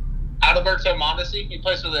 Adalberto Mondesi. He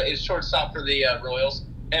plays he's shortstop for the Royals.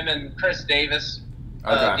 Him and Chris Davis,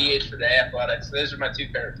 Okay. DH for the Athletics. Those are my two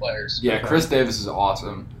favorite players. Yeah, Chris Davis is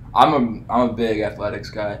awesome. I'm a big athletics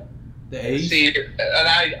guy. The A's? See,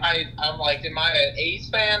 and I'm like, am I an A's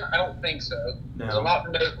fan? I don't think so. 'Cause I'm No. not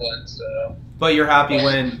from Oakland, so. But you're happy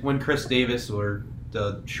when Chris Davis, or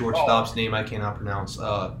the shortstop's name I cannot pronounce,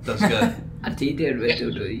 does good.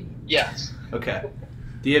 Yes. Okay.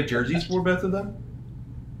 Do you have jerseys for both of them?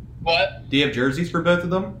 What? Do you have jerseys for both of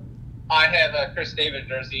them? I have a Chris Davis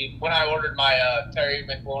jersey. When I ordered my Terry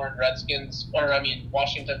McLaurin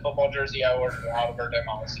Washington football jersey, I ordered an Alberto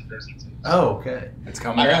Mondesi jersey too. Oh, okay. It's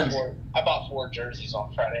coming I in. bought four jerseys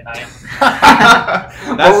on Friday night.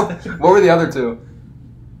 what were the other two?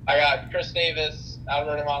 I got Chris Davis,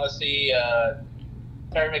 Alberto Mondesi,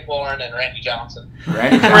 Terry McLaurin and Randy Johnson.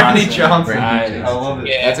 Randy Randy Johnson. Nice. I love it.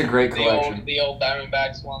 Yeah, That's a great collection. The old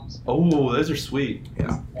Diamondbacks ones. Oh, those are sweet.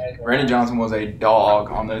 Randy Johnson was a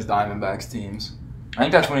dog on those Diamondbacks teams. I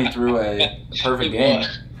think that's when he threw a perfect He game.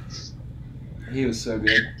 was. He was so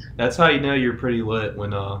good. That's how you know you're pretty lit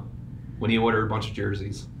when you order a bunch of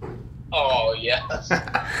jerseys. Oh yes.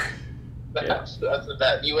 That's the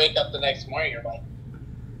best. You wake up the next morning, you're like,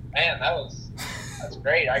 man, that's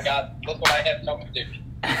great. Look what I have coming to me.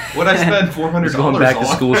 What I spend $400 He's going back on. to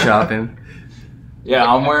school shopping. Yeah,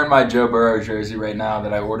 I'm wearing my Joe Burrow jersey right now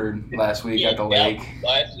that I ordered last week at the lake.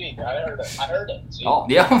 Last week, I heard it. See? Oh,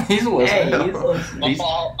 yeah, he's a listener. Hey, he's listening.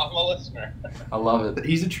 I'm a listener. I love it.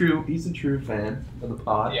 He's a true fan of the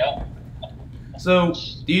pod. Yeah. So,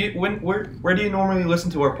 where do you normally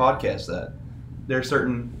listen to our podcast at? There a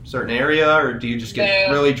certain area, or do you just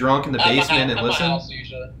get really drunk in the basement and at listen? my house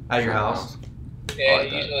usually. At your house? Yeah, like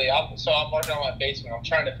that. usually. I'm working on my basement. I'm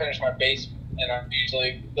trying to finish my basement, and I'm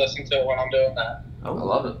usually listening to it when I'm doing that. Oh, I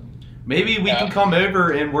love it. Maybe we can come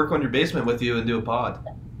over and work on your basement with you and do a pod.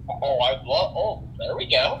 Oh, I'd love. Oh, there we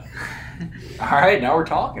go. All right, now we're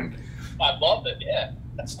talking. I'd love it. Yeah.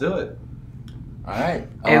 Let's do it. All right.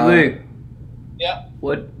 Hey, Luke. Yeah.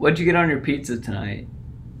 What'd you get on your pizza tonight?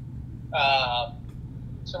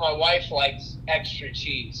 So my wife likes extra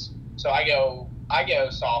cheese, so I go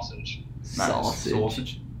sausage.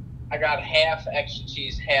 Sausage. I got half extra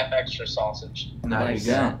cheese, half extra sausage. Nice.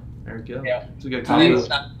 There you go. There we go. Yeah. It's a good How combo. you- It's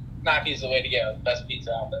not the way to go. Best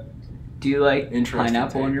pizza out there. Do you like Interesting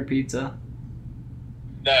pineapple on take. your pizza?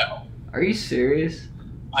 No, Are you serious?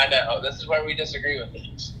 I know. This is where we disagree with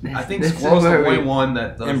things. I think This is Squirrel's the where only we- one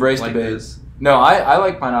that doesn't Embrace like debate. this. No, I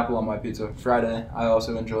like pineapple on my pizza. Friday, I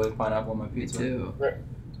also enjoy pineapple on my Me pizza. too.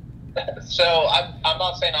 So I'm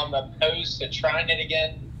not saying I'm opposed to trying it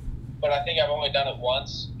again, but I think I've only done it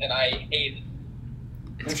once, and I hate it.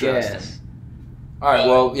 It's Interesting. gas. All right,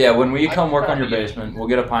 well, yeah, when we I come work on your probably- basement, we'll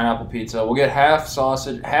get a pineapple pizza. We'll get half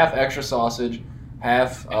sausage, half extra sausage,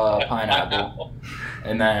 half pineapple,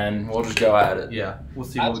 and then we'll just go at it. Yeah, we'll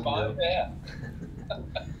see That's what we fine. can do.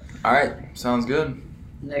 Yeah. All right, sounds good.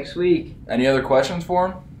 Next week. Any other questions for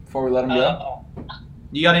him before we let him go?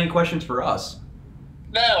 You got any questions for us?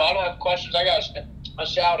 No, I don't have questions. I got a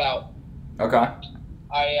shout out. Okay.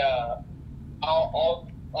 I'll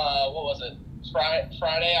what was it?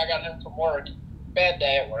 Friday, I got him from work. Bad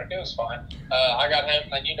day at work. It was fine. I got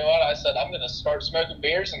him, and you know what? I said, I'm going to start smoking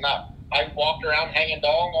beers, and I walked around hanging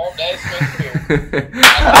dong all day smoking beer.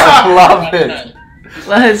 I love it.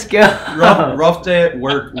 Let's go. Rough day at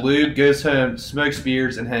work. Lube goes home, smokes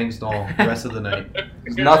beers, and hangs dong the rest of the night.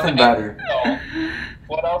 There's nothing better.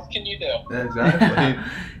 What else can you do? Exactly.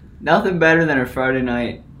 Nothing better than a Friday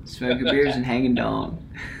night smoking beers and hanging dong.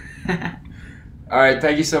 All right,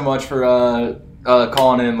 thank you so much for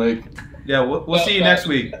calling in, Luke. Yeah, we'll see you next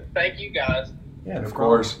week. Thank you, guys. Yeah, Of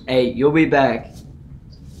course. Hey, you'll be back.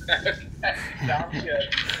 Sounds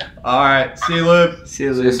good. All right, see you, Luke. See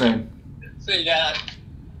you See you later. soon. See you guys.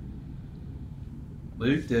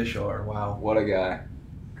 Luke Dishar. Wow. What a guy.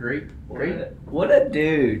 Great. What a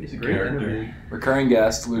dude. He's a great interview. Recurring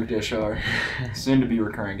guest, Luke Dishar. Soon to be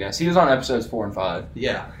recurring guest. He was on episodes 4 and 5.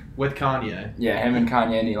 Yeah, with Kanye. Yeah, him and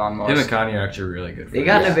Kanye and Elon Musk. Him and Kanye are actually really good. They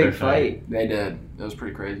got in a friends. big fight. They did. It was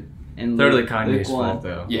pretty crazy. And Totally Luke Kanye's won. fault,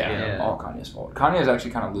 though. Yeah, all Kanye's fault. Kanye's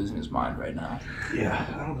actually kind of losing his mind right now. Yeah,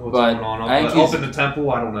 I don't know what's But going on. I think Up he's- in the temple,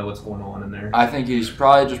 I don't know what's going on in there. I think he's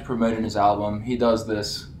probably just promoting his album. He does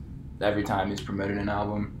this every time he's promoting an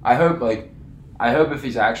album. I hope if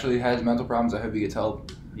he's actually has mental problems, I hope he gets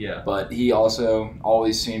help. Yeah. But he also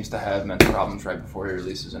always seems to have mental problems right before he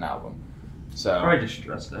releases an album. So Probably just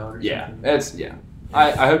stressed out or yeah, something.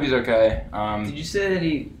 I hope he's okay. Did you say that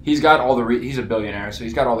he? He's got all the he's a billionaire, so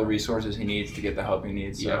he's got all the resources he needs to get the help he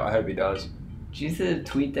needs. So Yeah. I hope he does. Did you see the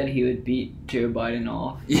tweet that he would beat Joe Biden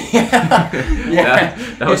off? Yeah,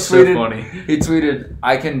 That was He tweeted- so funny. He tweeted,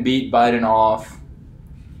 "I can beat Biden off,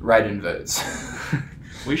 write-in votes."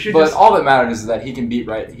 We should But just. all that matters is that he can beat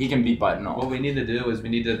Biden off. What we need to do is we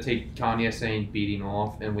need to take Kanye saying beating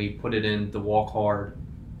off and we put it in the walk hard.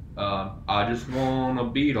 I just want to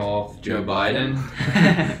beat off Joe Biden.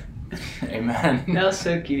 Amen. That was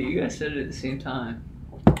so cute. You guys said it at the same time.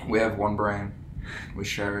 We have one brain. We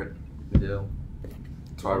share it. We do.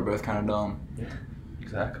 That's why we're both kind of dumb.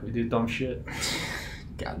 Exactly. We do dumb shit.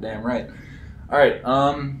 Goddamn right. All right.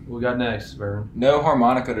 What we got next, Vernon? No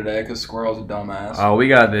harmonica today because Squirrel's a dumbass. Oh, we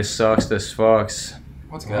got this sucks, this fucks.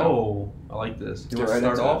 Let's go. Oh, I like this. You Get want to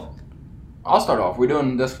right start into off? I'll start off. We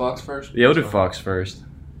doing this fucks first? Yeah, we'll do fucks first.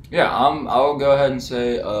 Yeah. I'll go ahead and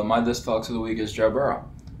say my this fucks of the week is Joe Burrow.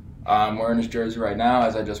 I'm wearing his jersey right now,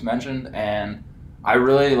 as I just mentioned, and I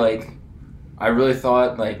really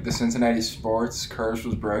thought like the Cincinnati sports curse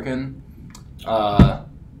was broken.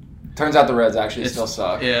 Turns out the Reds actually still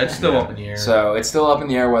suck. Yeah, it's still up in the air. So it's still up in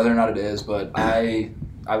the air whether or not it is. But I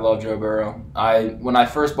love Joe Burrow. When I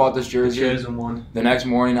first bought this jersey, chosen one. the next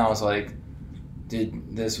morning I was like,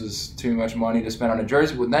 dude, this was too much money to spend on a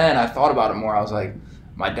jersey. But then I thought about it more. I was like,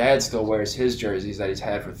 my dad still wears his jerseys that he's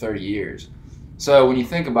had for 30 years. So when you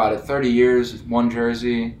think about it, 30 years, one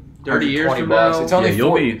jersey, 30 years from $120. now, It's only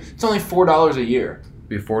you'll it's only $4 a year.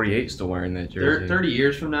 be 48 still wearing that jersey. 30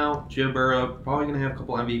 years from now, Joe Burrow probably going to have a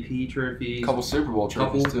couple MVP trophies. A couple Super Bowl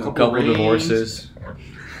trophies too. couple rings. divorces.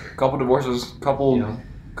 Couple divorces,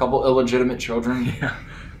 couple illegitimate children. Yeah.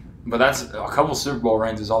 But that's a couple Super Bowl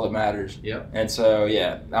rings is all that matters. Yep. And so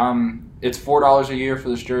yeah, it's $4 a year for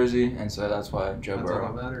this jersey, and so that's why Joe That's all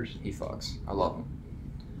Burrow that matters. he fucks. I love him.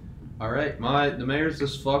 All right, the Mayor's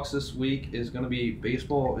this fucks this week is going to be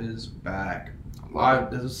baseball is back.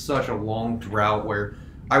 This is such a long drought where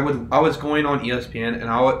I was going on ESPN and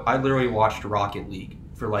I literally watched Rocket League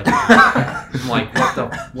for like I'm like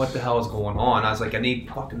what the hell is going on? I was like I need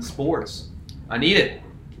fucking sports. I need it.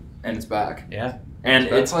 And it's back. Yeah. And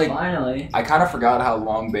it's like Finally. I kind of forgot how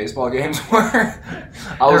long baseball games were.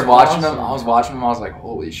 I was They're watching awesome. them. I was like,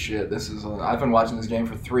 holy shit, this is. I've been watching this game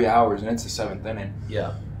for 3 hours, and it's the 7th inning.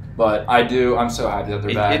 Yeah. But I'm so happy that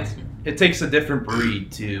they're back. It takes a different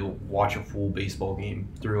breed to watch a full baseball game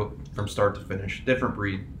from start to finish. Different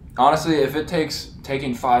breed. Honestly, if it takes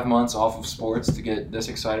taking 5 months off of sports to get this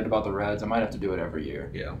excited about the Reds, I might have to do it every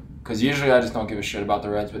year. Yeah. Because usually I just don't give a shit about the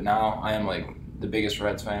Reds, but now I am like the biggest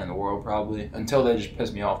Reds fan in the world probably, until they just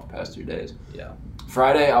pissed me off the past 2 days. Yeah.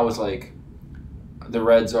 Friday, I was like, the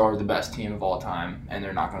Reds are the best team of all time, and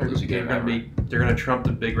they're not going to lose a game ever. They're gonna trump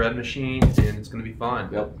the big red machine, and it's gonna be fine.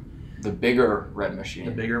 Yep. The bigger Red Machine.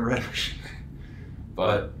 The bigger red machine.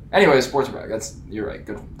 But anyway, sports are back. You're right.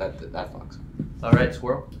 Good. That fucks. All right,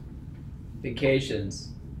 squirrel. Vacations.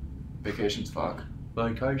 Vacations fuck.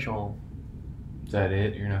 Vacation. Is that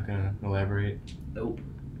it? You're not gonna elaborate? Nope.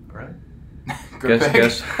 All right. Good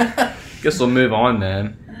Guess- pick. Guess we'll move on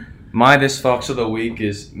then. My this fucks of the week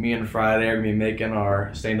is me and Friday are gonna be making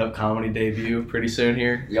our stand-up comedy debut pretty soon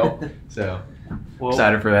here. Yep. So Well,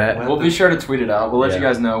 excited for that. We'll be sure to tweet it out. We'll let you Yeah.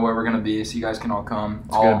 guys know where we're gonna be, so you guys can all come.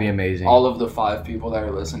 It's gonna be amazing. All of the 5 people that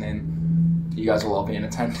are listening, you guys will all be in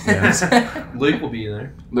attendance. Luke will be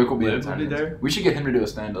there. Luke will be in Luke will be attendance. there. We should get him to do a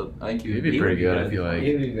stand-up. I think It'd be He pretty would be good. I good. feel like.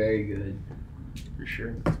 It'd be very good. For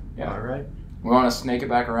sure. Yeah. All right. We want to snake it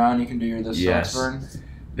back around. You can do your this Yes. sucks, Vern.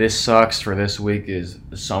 This sucks for this week is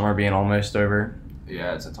the summer being almost over.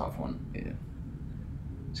 Yeah, it's a tough one.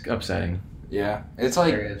 It's upsetting. Yeah, it's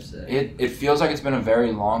like Very upset. it feels like it's been a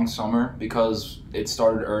very long summer because it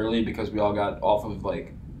started early because we all got off of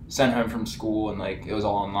like sent home from school and like it was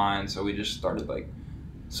all online, so we just started like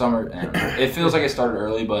summer. And it feels like it started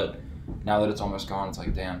early, but now that it's almost gone, it's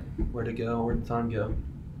like damn, Where'd it go? Where'd the time go?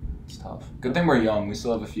 it's tough. Good thing we're young. We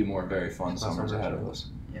still have a few more very fun summers ahead of us.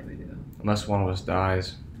 Yeah, we do. Unless one of us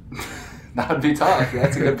dies. That would be tough.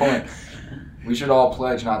 That's a good point. We should all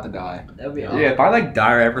pledge not to die. That'd be Yeah, awesome. if I like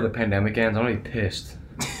die right after the pandemic ends, I'm gonna be pissed.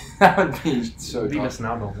 That would be so Be tough. missing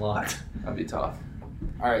out on a lot. That'd be tough.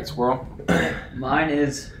 All right, Squirrel. Mine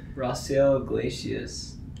is Raciel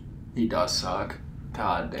Iglesias. He does suck.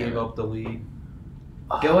 God damn. Gave it. up the lead.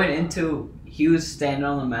 Going into, he was standing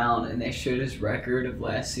on the mound, and they showed his record of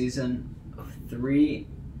last season of three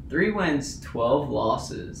wins, 12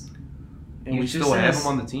 losses. And He we was still just in have a him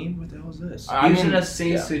on the team? What the hell is this? I He was mean, in a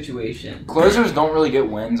safe yeah. situation. Closers don't really get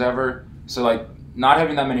wins ever, so like not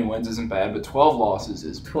having that many wins isn't bad, but 12 losses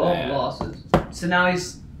is 12 bad. losses. So now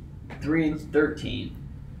he's 3-13.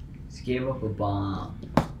 He gave up a bomb.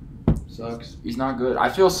 Sucks. He's not good. I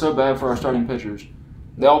feel so bad for our starting pitchers.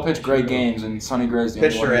 They all pitch great games, and Sonny Gray's the only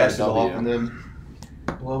Pitch one their who got a asses off W. and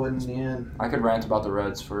then blow it in the end. I could rant about the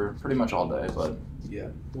Reds for pretty much all day, but Yeah.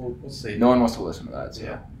 We'll see. no one wants to listen to that. So.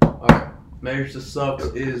 Yeah. Alright. Mayor's the Sucks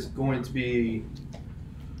is going to be.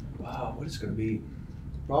 Wow, what is it going to be?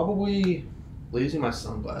 Probably losing my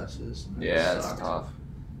sunglasses. That Yeah, it's sucks. tough.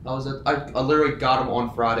 I literally got them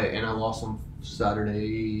on Friday and I lost them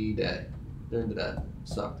Saturday day. During the day.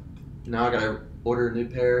 Sucked. Now I gotta order a new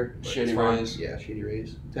pair. but Shady it's fine. Rays. Yeah, Shady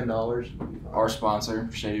Rays. $10. Our sponsor,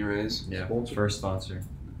 Shady Rays, Yeah. Sponsor. First sponsor.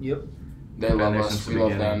 Yep. they Been love there us. since the We love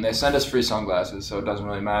beginning. them. They send us free sunglasses, so it doesn't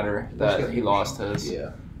really matter that he lost his. Yeah.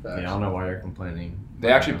 Yeah, I don't know why you're complaining.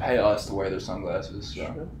 They actually pay us to wear their sunglasses, so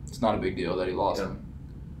Sure. it's not a big deal that he lost Yeah. them.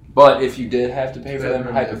 But if you did have to pay for them,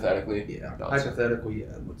 Yeah. hypothetically, Yeah. it does. Hypothetically,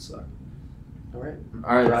 yeah, it would suck. Alright.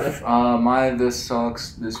 All right, my this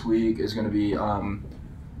sucks this week is going to be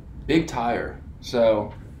big tire.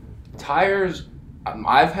 So tires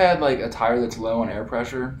I've had like a tire that's low on air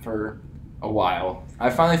pressure for a while. I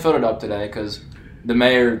finally filled it up today because the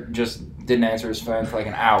mayor just didn't answer his phone for like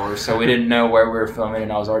an hour, so we didn't know where we were filming,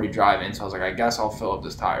 and I was already driving, so I was like, I guess I'll fill up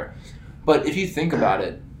this tire. But if you think about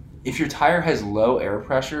it, if your tire has low air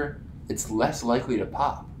pressure, it's less likely to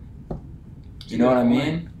pop. You know what I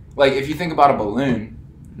mean? Like, if you think about a balloon,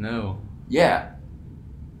 No. yeah.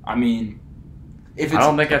 I mean, if it's... I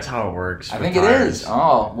don't think that's how it works. I with think tires. it is.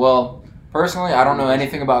 Oh, well, personally, I don't know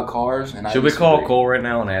anything about cars. And Should we call Cole right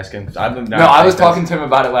now and ask him? 'Cause I've been No, I was talking to him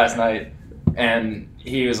about it last night, and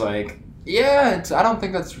he was like, yeah, I don't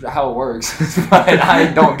think that's how it works, but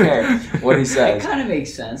I don't care what he It says. kind of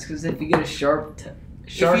makes sense because if you get a sharp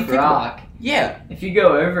you think rock, Yeah, if you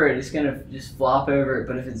go over it, it's gonna just flop over it.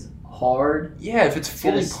 But if it's hard, yeah, if it's it's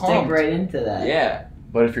fully gonna stick pumped. right into that. Yeah.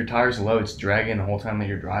 But if your tire's low, it's dragging the whole time that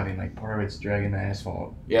you're driving. Like, part of it's dragging the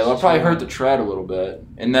asphalt. Yeah, that'll probably hurt the tread a little bit,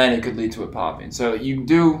 and then it could lead to it popping. So you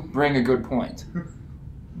do bring a good point.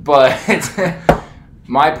 But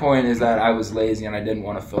my point is that I was lazy and I didn't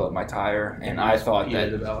want to fill up my tire, and I thought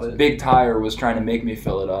Heated that about it. Big Tire was trying to make me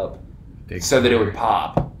fill it up Big so that it tire. would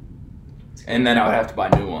pop. And then I would have to buy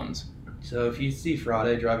new ones. So if you see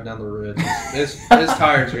Friday driving down the road, his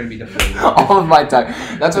tires are gonna be deflated. All of my tires.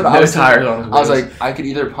 That's what No I was tires on his I was wheels. like, I could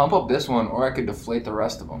either pump up this one or I could deflate the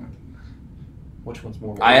rest of them. Which one's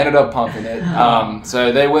more? I ended up pumping it.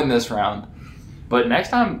 So they win this round. But next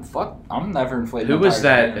time, fuck, I'm never inflating Who my was tires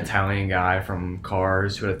that again. Italian guy from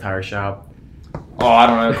Cars who had a tire shop? Oh, I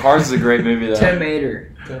don't know. Cars is a great movie, though. Tim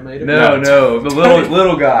Mater. Tomato? No, the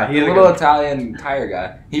little guy. The He had little like Italian tire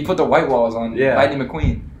guy. He put the white walls on Yeah. Lightning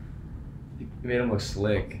McQueen. he made him look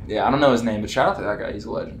slick. Yeah, I don't know his name, but shout out to that guy. He's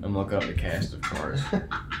a legend. I'm looking up the cast of Cars.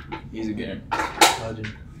 He's a good.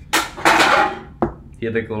 Legend. He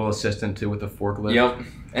had like a little assistant too with a forklift. Yep.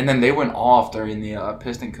 And then they went off during the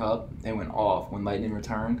Piston Cup. They went off when Lightning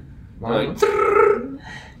returned. They're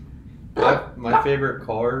like, My favorite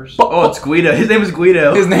cars. Oh, it's Guido. His name is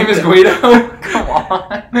Guido. his name is Guido. Come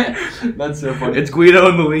on. That's so funny. It's Guido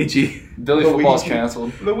and Luigi. Billy Luigi. Football's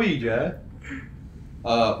canceled. Luigi.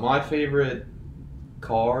 My favorite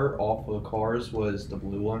car off of Cars was the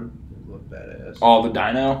blue one. It looked badass. Oh, the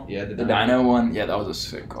Dino? Yeah, The Dino one? Yeah, that was a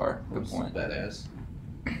sick car. It Good was point. badass.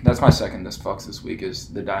 That's my second this fucks this week is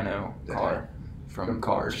the Dino car from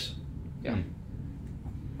Cars. Yeah.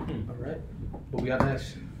 All right. What we got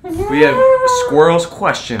next? We have Squirrel's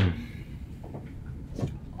question.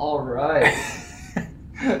 All right.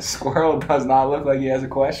 Squirrel does not look like he has a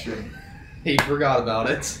question. He forgot about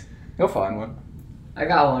it. He'll find one. I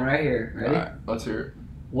got one right here. Ready? Alright, let's hear it.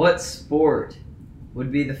 What sport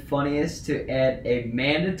would be the funniest to add a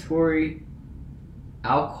mandatory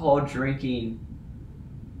alcohol drinking?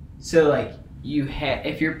 So like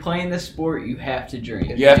if you're playing the sport, you have to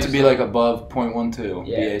drink. You have to be like above 0.12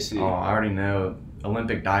 Yeah. BAC. Oh, I already know.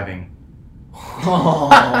 Olympic diving.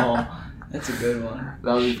 Oh, that's a good one.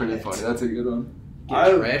 That would be pretty funny. That's a good one. Get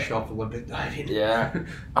trashed off Olympic diving. Yeah.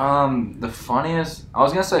 The funniest, I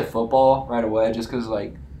was gonna say football right away, just because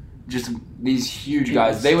like, just these huge People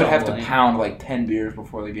guys, they would have to stumbling. pound like 10 beers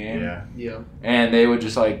before the game. Yeah. And they would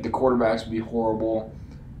just like, the quarterbacks would be horrible.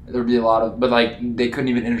 There'd be a lot of, but like, they couldn't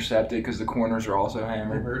even intercept it because the corners are also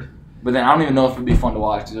hammered. Heard. But then I don't even know if it'd be fun to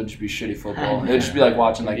watch because it'd just be shitty football. It'd just be like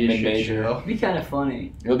watching like It'd be a shit mid-major. show. It'd be kind of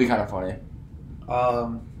funny. It would be kind of funny.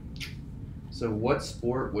 So what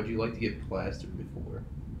sport would you like to get plastered before?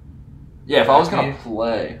 Yeah, if I was gonna Yeah.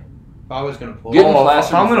 play, If I was gonna play, Getting Oh,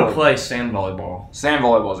 plastered if I'm gonna before. play sand volleyball. sand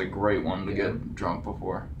volleyball is a great one to Yeah. get drunk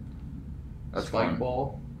before. That's spike fun.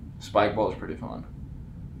 ball. Spike ball is pretty fun.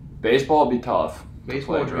 Baseball would be tough.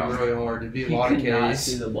 Baseball would be drunk. really hard. It'd be a You lot of could not Ks,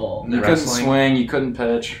 see the ball. You couldn't Wrestling. swing, you couldn't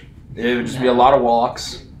pitch. It would just be a lot of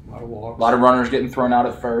walks, a lot of walks. a lot of runners getting thrown out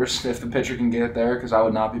at first if the pitcher can get there because I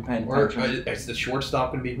would not be paying Or attention. is the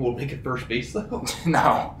shortstop gonna be able to make it first base though?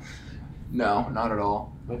 No, not at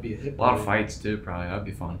all. Might be a hit. A lot of play. fights too, probably. That'd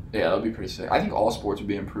be fun. Yeah, that would be pretty sick. I think all sports would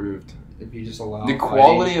be improved. If you just allow The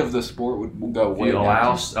quality of the sport would go If way you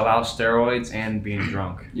allow down. steroids and being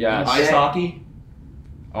drunk. Yeah, ice hockey,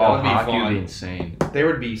 Oh, would be hockey would fun. be insane. there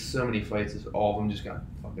would be so many fights if all of them just got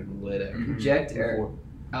fucking lit at. Mhm. Inject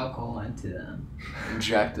alcohol into them.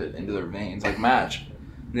 inject it into their veins like Match.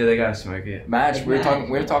 Yeah, they gotta smoke it. Match, Like we were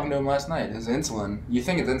Match. talking to him last night. His insulin, you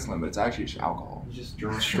think it's insulin, but it's actually just alcohol. He's just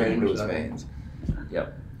drunk Straight into his 24/7. veins.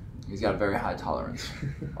 Yep. He's got a very high tolerance.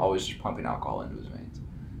 Always just pumping alcohol into his veins.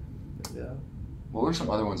 Yeah. What were some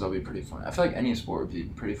other ones that would be pretty funny? I feel like any sport would be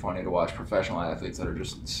pretty funny to watch professional athletes that are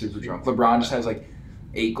just super drunk. LeBron just has like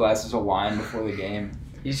 8 glasses of wine before the game.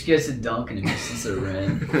 He just gets a dunk and he misses a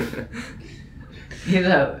rim. You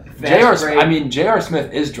know, J.R.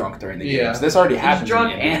 Smith is drunk during the Yeah. games. This already happens. He's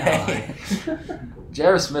drunk in the NBA. and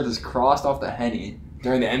J.R. Smith is crossed off the Henny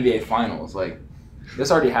during the NBA Finals. Like,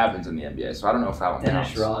 this already happens in the NBA, so I don't know if that one Dennis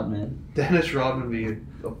counts. Rodman. Dennis Rodman would be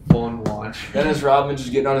a fun watch. Dennis Rodman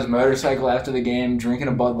just getting on his motorcycle after the game, drinking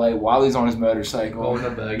a Bud Light while he's on his motorcycle. Going to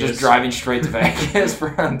Vegas. Just driving straight to Vegas for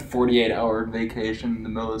a 48-hour vacation in the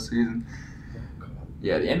middle of the season.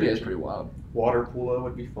 Yeah, the NBA is pretty wild. Water polo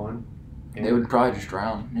would be fun. They would probably just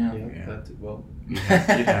drown. Yeah. Yeah, that's well, You'd have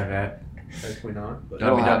that. hopefully not. But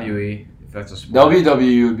That'll WWE, if that's a sport.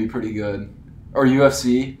 WWE would be pretty good. Or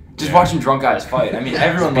UFC. Just Yeah. watching drunk guys fight. I mean,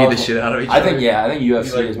 everyone beat the loves shit out of each I other. think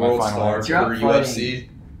UFC Like is my World final Star answer. Drunk for UFC.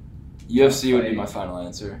 UFC would be Fighting. my final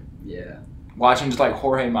answer. Yeah. Watching just like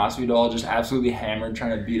Jorge Masvidal just absolutely hammered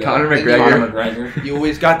trying to beat Conor up McGregor. Conor McGregor. You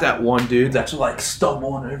always got that one dude that's like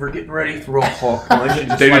stumbling over, getting ready to throw a hawk punch. And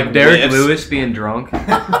just, Dude, like, Derek whiffs. Lewis being drunk.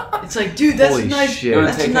 It's like, dude, that's Holy a nice. shit. It would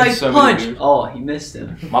That's a take him nice so many punch. years. Oh, he missed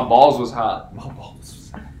him. My balls was hot. My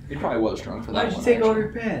balls. He probably was drunk for that Why'd you one. take off actually.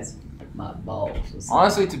 your pants? My balls. Was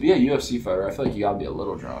Honestly, to be a UFC fighter, I feel like you gotta be a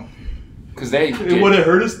little drunk. Because they It get, wouldn't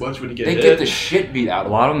hurt as much when you get they hit. get the shit beat out A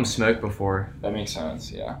of lot them. of them smoked before. That makes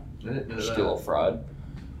sense, yeah. I didn't know Just that. get a little fried. A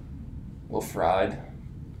little fried.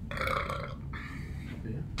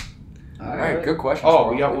 Alright, good question.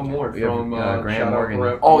 Oh, we got one more We have, from Grant shout out Morgan.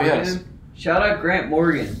 Grant Oh, Morgan yes. Shout out Grant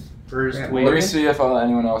Morgan. for his Grant tweet. Let me see if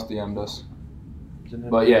anyone else DM'd us.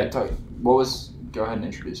 But yeah, go ahead and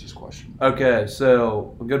introduce this question. Okay,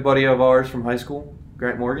 so a good buddy of ours from high school,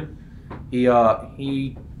 Grant Morgan, he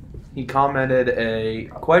commented a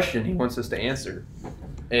question he wants us to answer,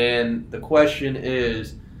 and the question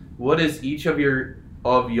is, what is each of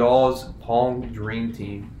y'all's Pong dream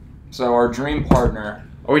team? So our dream partner,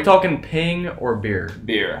 Are we talking ping or beer?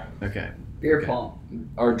 beer. Okay. Beer Okay. pong.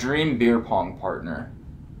 Our dream beer pong partner.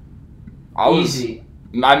 Easy.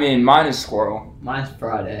 I mean, mine is Squirrel. Mine's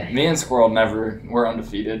Friday. Me and Squirrel we're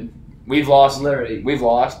undefeated. We've lost, Literally.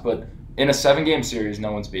 but in a 7-game series,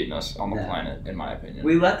 no one's beaten us on the No. planet, in my opinion.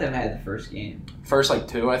 We let them have the first game. First,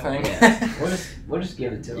 2, I think. Yeah. We'll just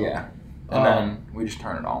give it to them. Yeah. And then we just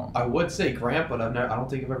turn it on. I would say Grant, but I don't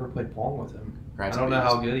think I've ever played Pong with him. Grant's I don't a know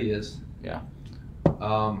beast. how good he is. Yeah.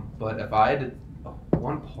 But if I had to,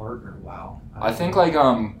 one partner, wow. I think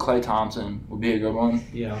Klay Thompson would be a good one.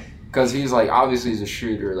 Yeah. Because he's obviously he's a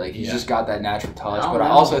shooter. He's Yeah. just got that natural touch. I don't But I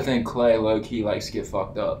know. also think Klay low-key likes to get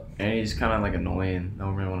fucked up. And he's kind of annoying. I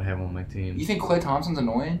don't really want to have him on my team. You think Klay Thompson's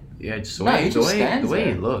annoying? Yeah, just No, he the just way stands the way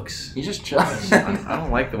he there. looks. He just chills. I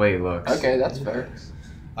don't like the way he looks. Okay, that's fair.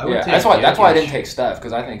 I would Yeah, take that's why I Jokic. didn't take Steph,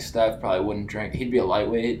 because I think Steph probably wouldn't drink. He'd be a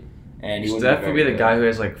lightweight, and he Steph would be the very guy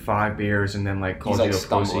good. who has 5 beers and then calls you a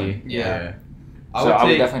stumbling. pussy. Yeah. I So would I would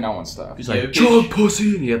take definitely not want Steph. He's Jokic. "You're a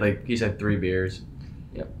pussy," and he's had 3 beers.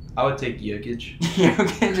 I would take Jokic.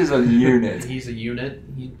 Jokic is a unit. He's a unit.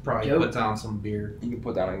 He'd probably Jokic. put down some beer You can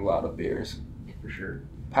put down a lot of beers. for sure.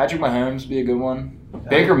 Patrick Mahomes would be a good one.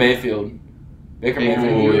 Baker Mayfield. Baker Baker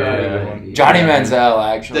Mayfield would be a Mayfield, pretty yeah. good one. Johnny Manziel,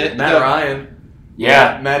 actually. The- Matt Ryan.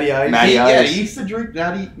 Yeah. Matty Ice. Matty Yeah, Ice. he used to drink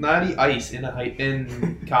natty ice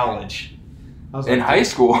in college. I was In like, high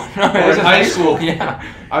school. No, it Oh, was in high school. Yeah.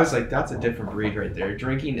 I was like, that's a different breed right there.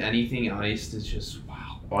 Drinking anything iced is just wow.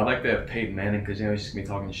 Well, I'd like to have Peyton Manning because he's just gonna be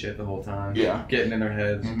talking shit the whole time. Yeah. Getting in their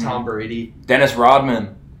heads. Mhm. Tom Brady. Dennis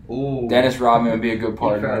Rodman. Ooh. Dennis Rodman would be a good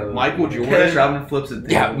partner. Incredible. Michael Dennis Jordan. Rodman flips it.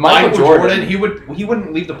 Yeah, Michael Jordan. He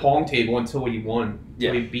wouldn't leave the pong table until he won.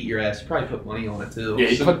 Yeah. He'd beat your ass. He'd probably put money on it too. Yeah,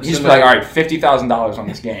 he'd Some- just be somebody- like, all right, $50,000 on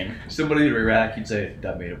this game. Somebody to Iraq, you'd say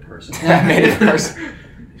that made it personal. That made it personal.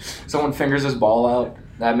 Someone fingers his ball out.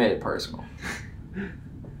 That made it personal.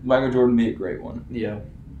 Michael Jordan would be a great one. Yeah.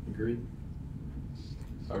 Agreed.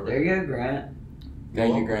 There you go, Grant.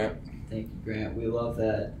 Thank you, Grant. Thank you, Grant. We love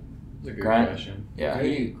that. That's a good Grant. question. Yeah,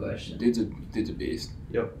 Very he good question. dude's a beast.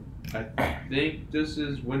 I think this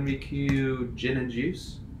is when we cue gin and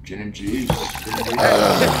juice. Gin and juice. Gin and juice. All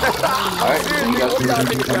right, so you guys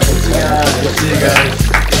See you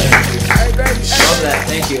guys. Love that.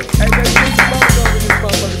 Thank you.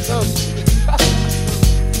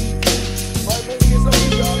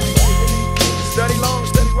 Study long,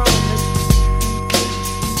 study wrong.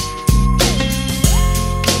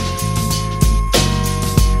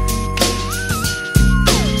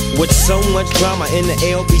 With so much drama in the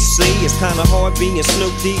LBC, it's kinda hard being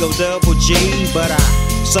Snoop D-O double G. But I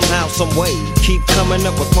somehow, some way, keep coming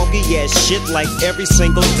up with funky ass shit like every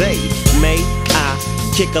single day. May I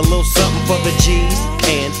kick a little something for the G's,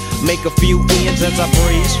 and make a few ends as I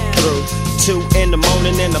breeze through. 2 in the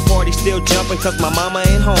morning and the party still jumping cause my mama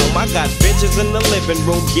ain't home. I got bitches in the living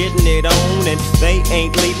room getting it on, and they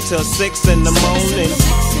ain't leaving till 6 in the morning.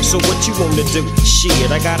 So what you wanna do? Shit,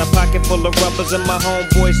 I got a pocket full of rubbers and my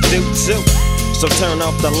homeboys do too. So turn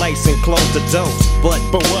off the lights and close the doors. But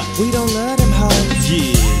what? We don't love them hoes.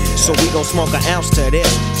 Yeah. So we gon' smoke an ounce to this.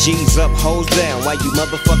 G's up, hoes down, while you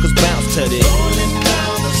motherfuckers bounce to this. Rolling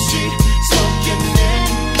down the street, smoking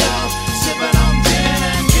window, sipping on gin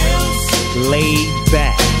and gills. Laid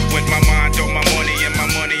back. With my mind on my money and my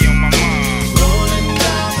money on my mind. Rolling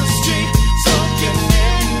down the street, smoking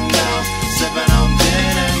window, sipping on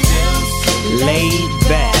gin and gills. Laid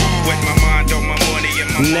back. With my mind on my money and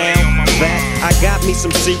my Now money on my back, mind. I got me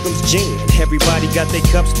some Seagram's gin. Everybody got their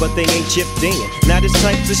cups, but they ain't chipped in. Now this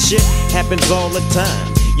types of shit happens all the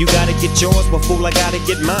time. You gotta get yours, but fool, I gotta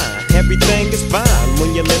get mine. Everything is fine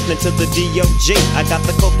when you're listening to the D.O.G. I got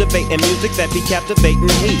the cultivating music that be captivating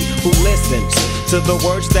he who listens to the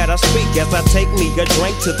words that I speak as I take me a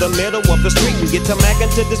drink to the middle of the street and get to mackin'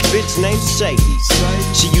 to this bitch named Shady.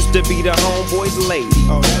 She used to be the homeboy's lady.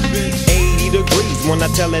 80 degrees when I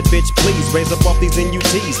tell that bitch, please raise up off these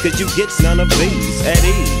NUTs, cause you get none of these at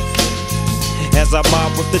ease. As I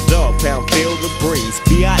mob with the dog pound, feel the breeze.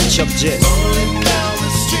 Biatch, I'm just Rolling down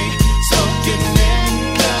the street, smoking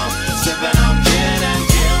window, sipping on gin and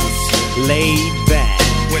gills. laid back.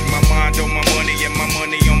 With my mind on my money and my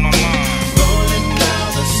money on my mind. Rolling down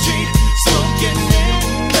the street, smoking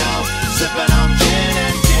window, sipping on gin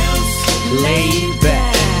and gills. Laid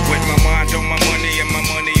back. With my mind on my money and my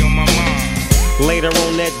money on my mind. Later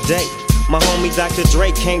on that day, my homie Dr.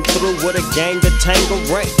 Dre came through with a gang of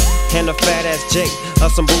Tangeray and a fat ass J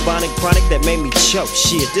of some bubonic chronic that made me choke.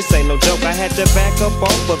 Shit, this ain't no joke. I had to back up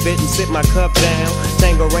off of it and sit my cup down.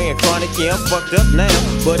 Tangeray and chronic, yeah, I'm fucked up now,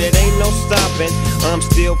 but it ain't no stopping. I'm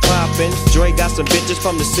still popping. Dre got some bitches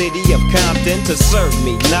from the city of Compton to serve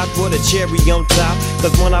me, not with a cherry on top.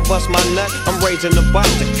 Cause when I bust my nut, I'm raising the bar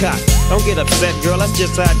to cock. Don't get upset, girl, that's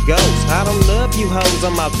just how it goes. I don't love you hoes,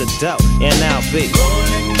 I'm out the dough, and I'll be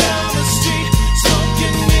Rolling down the street,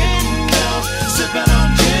 smoking window, sipping on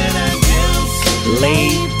gin and gills.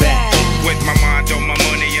 laid back. With my mind on my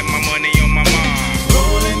money and my money on my mind.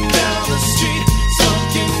 Rolling down the street,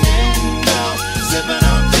 smoking window, sipping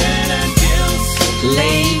on gin and gills.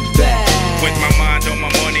 Laid back. With my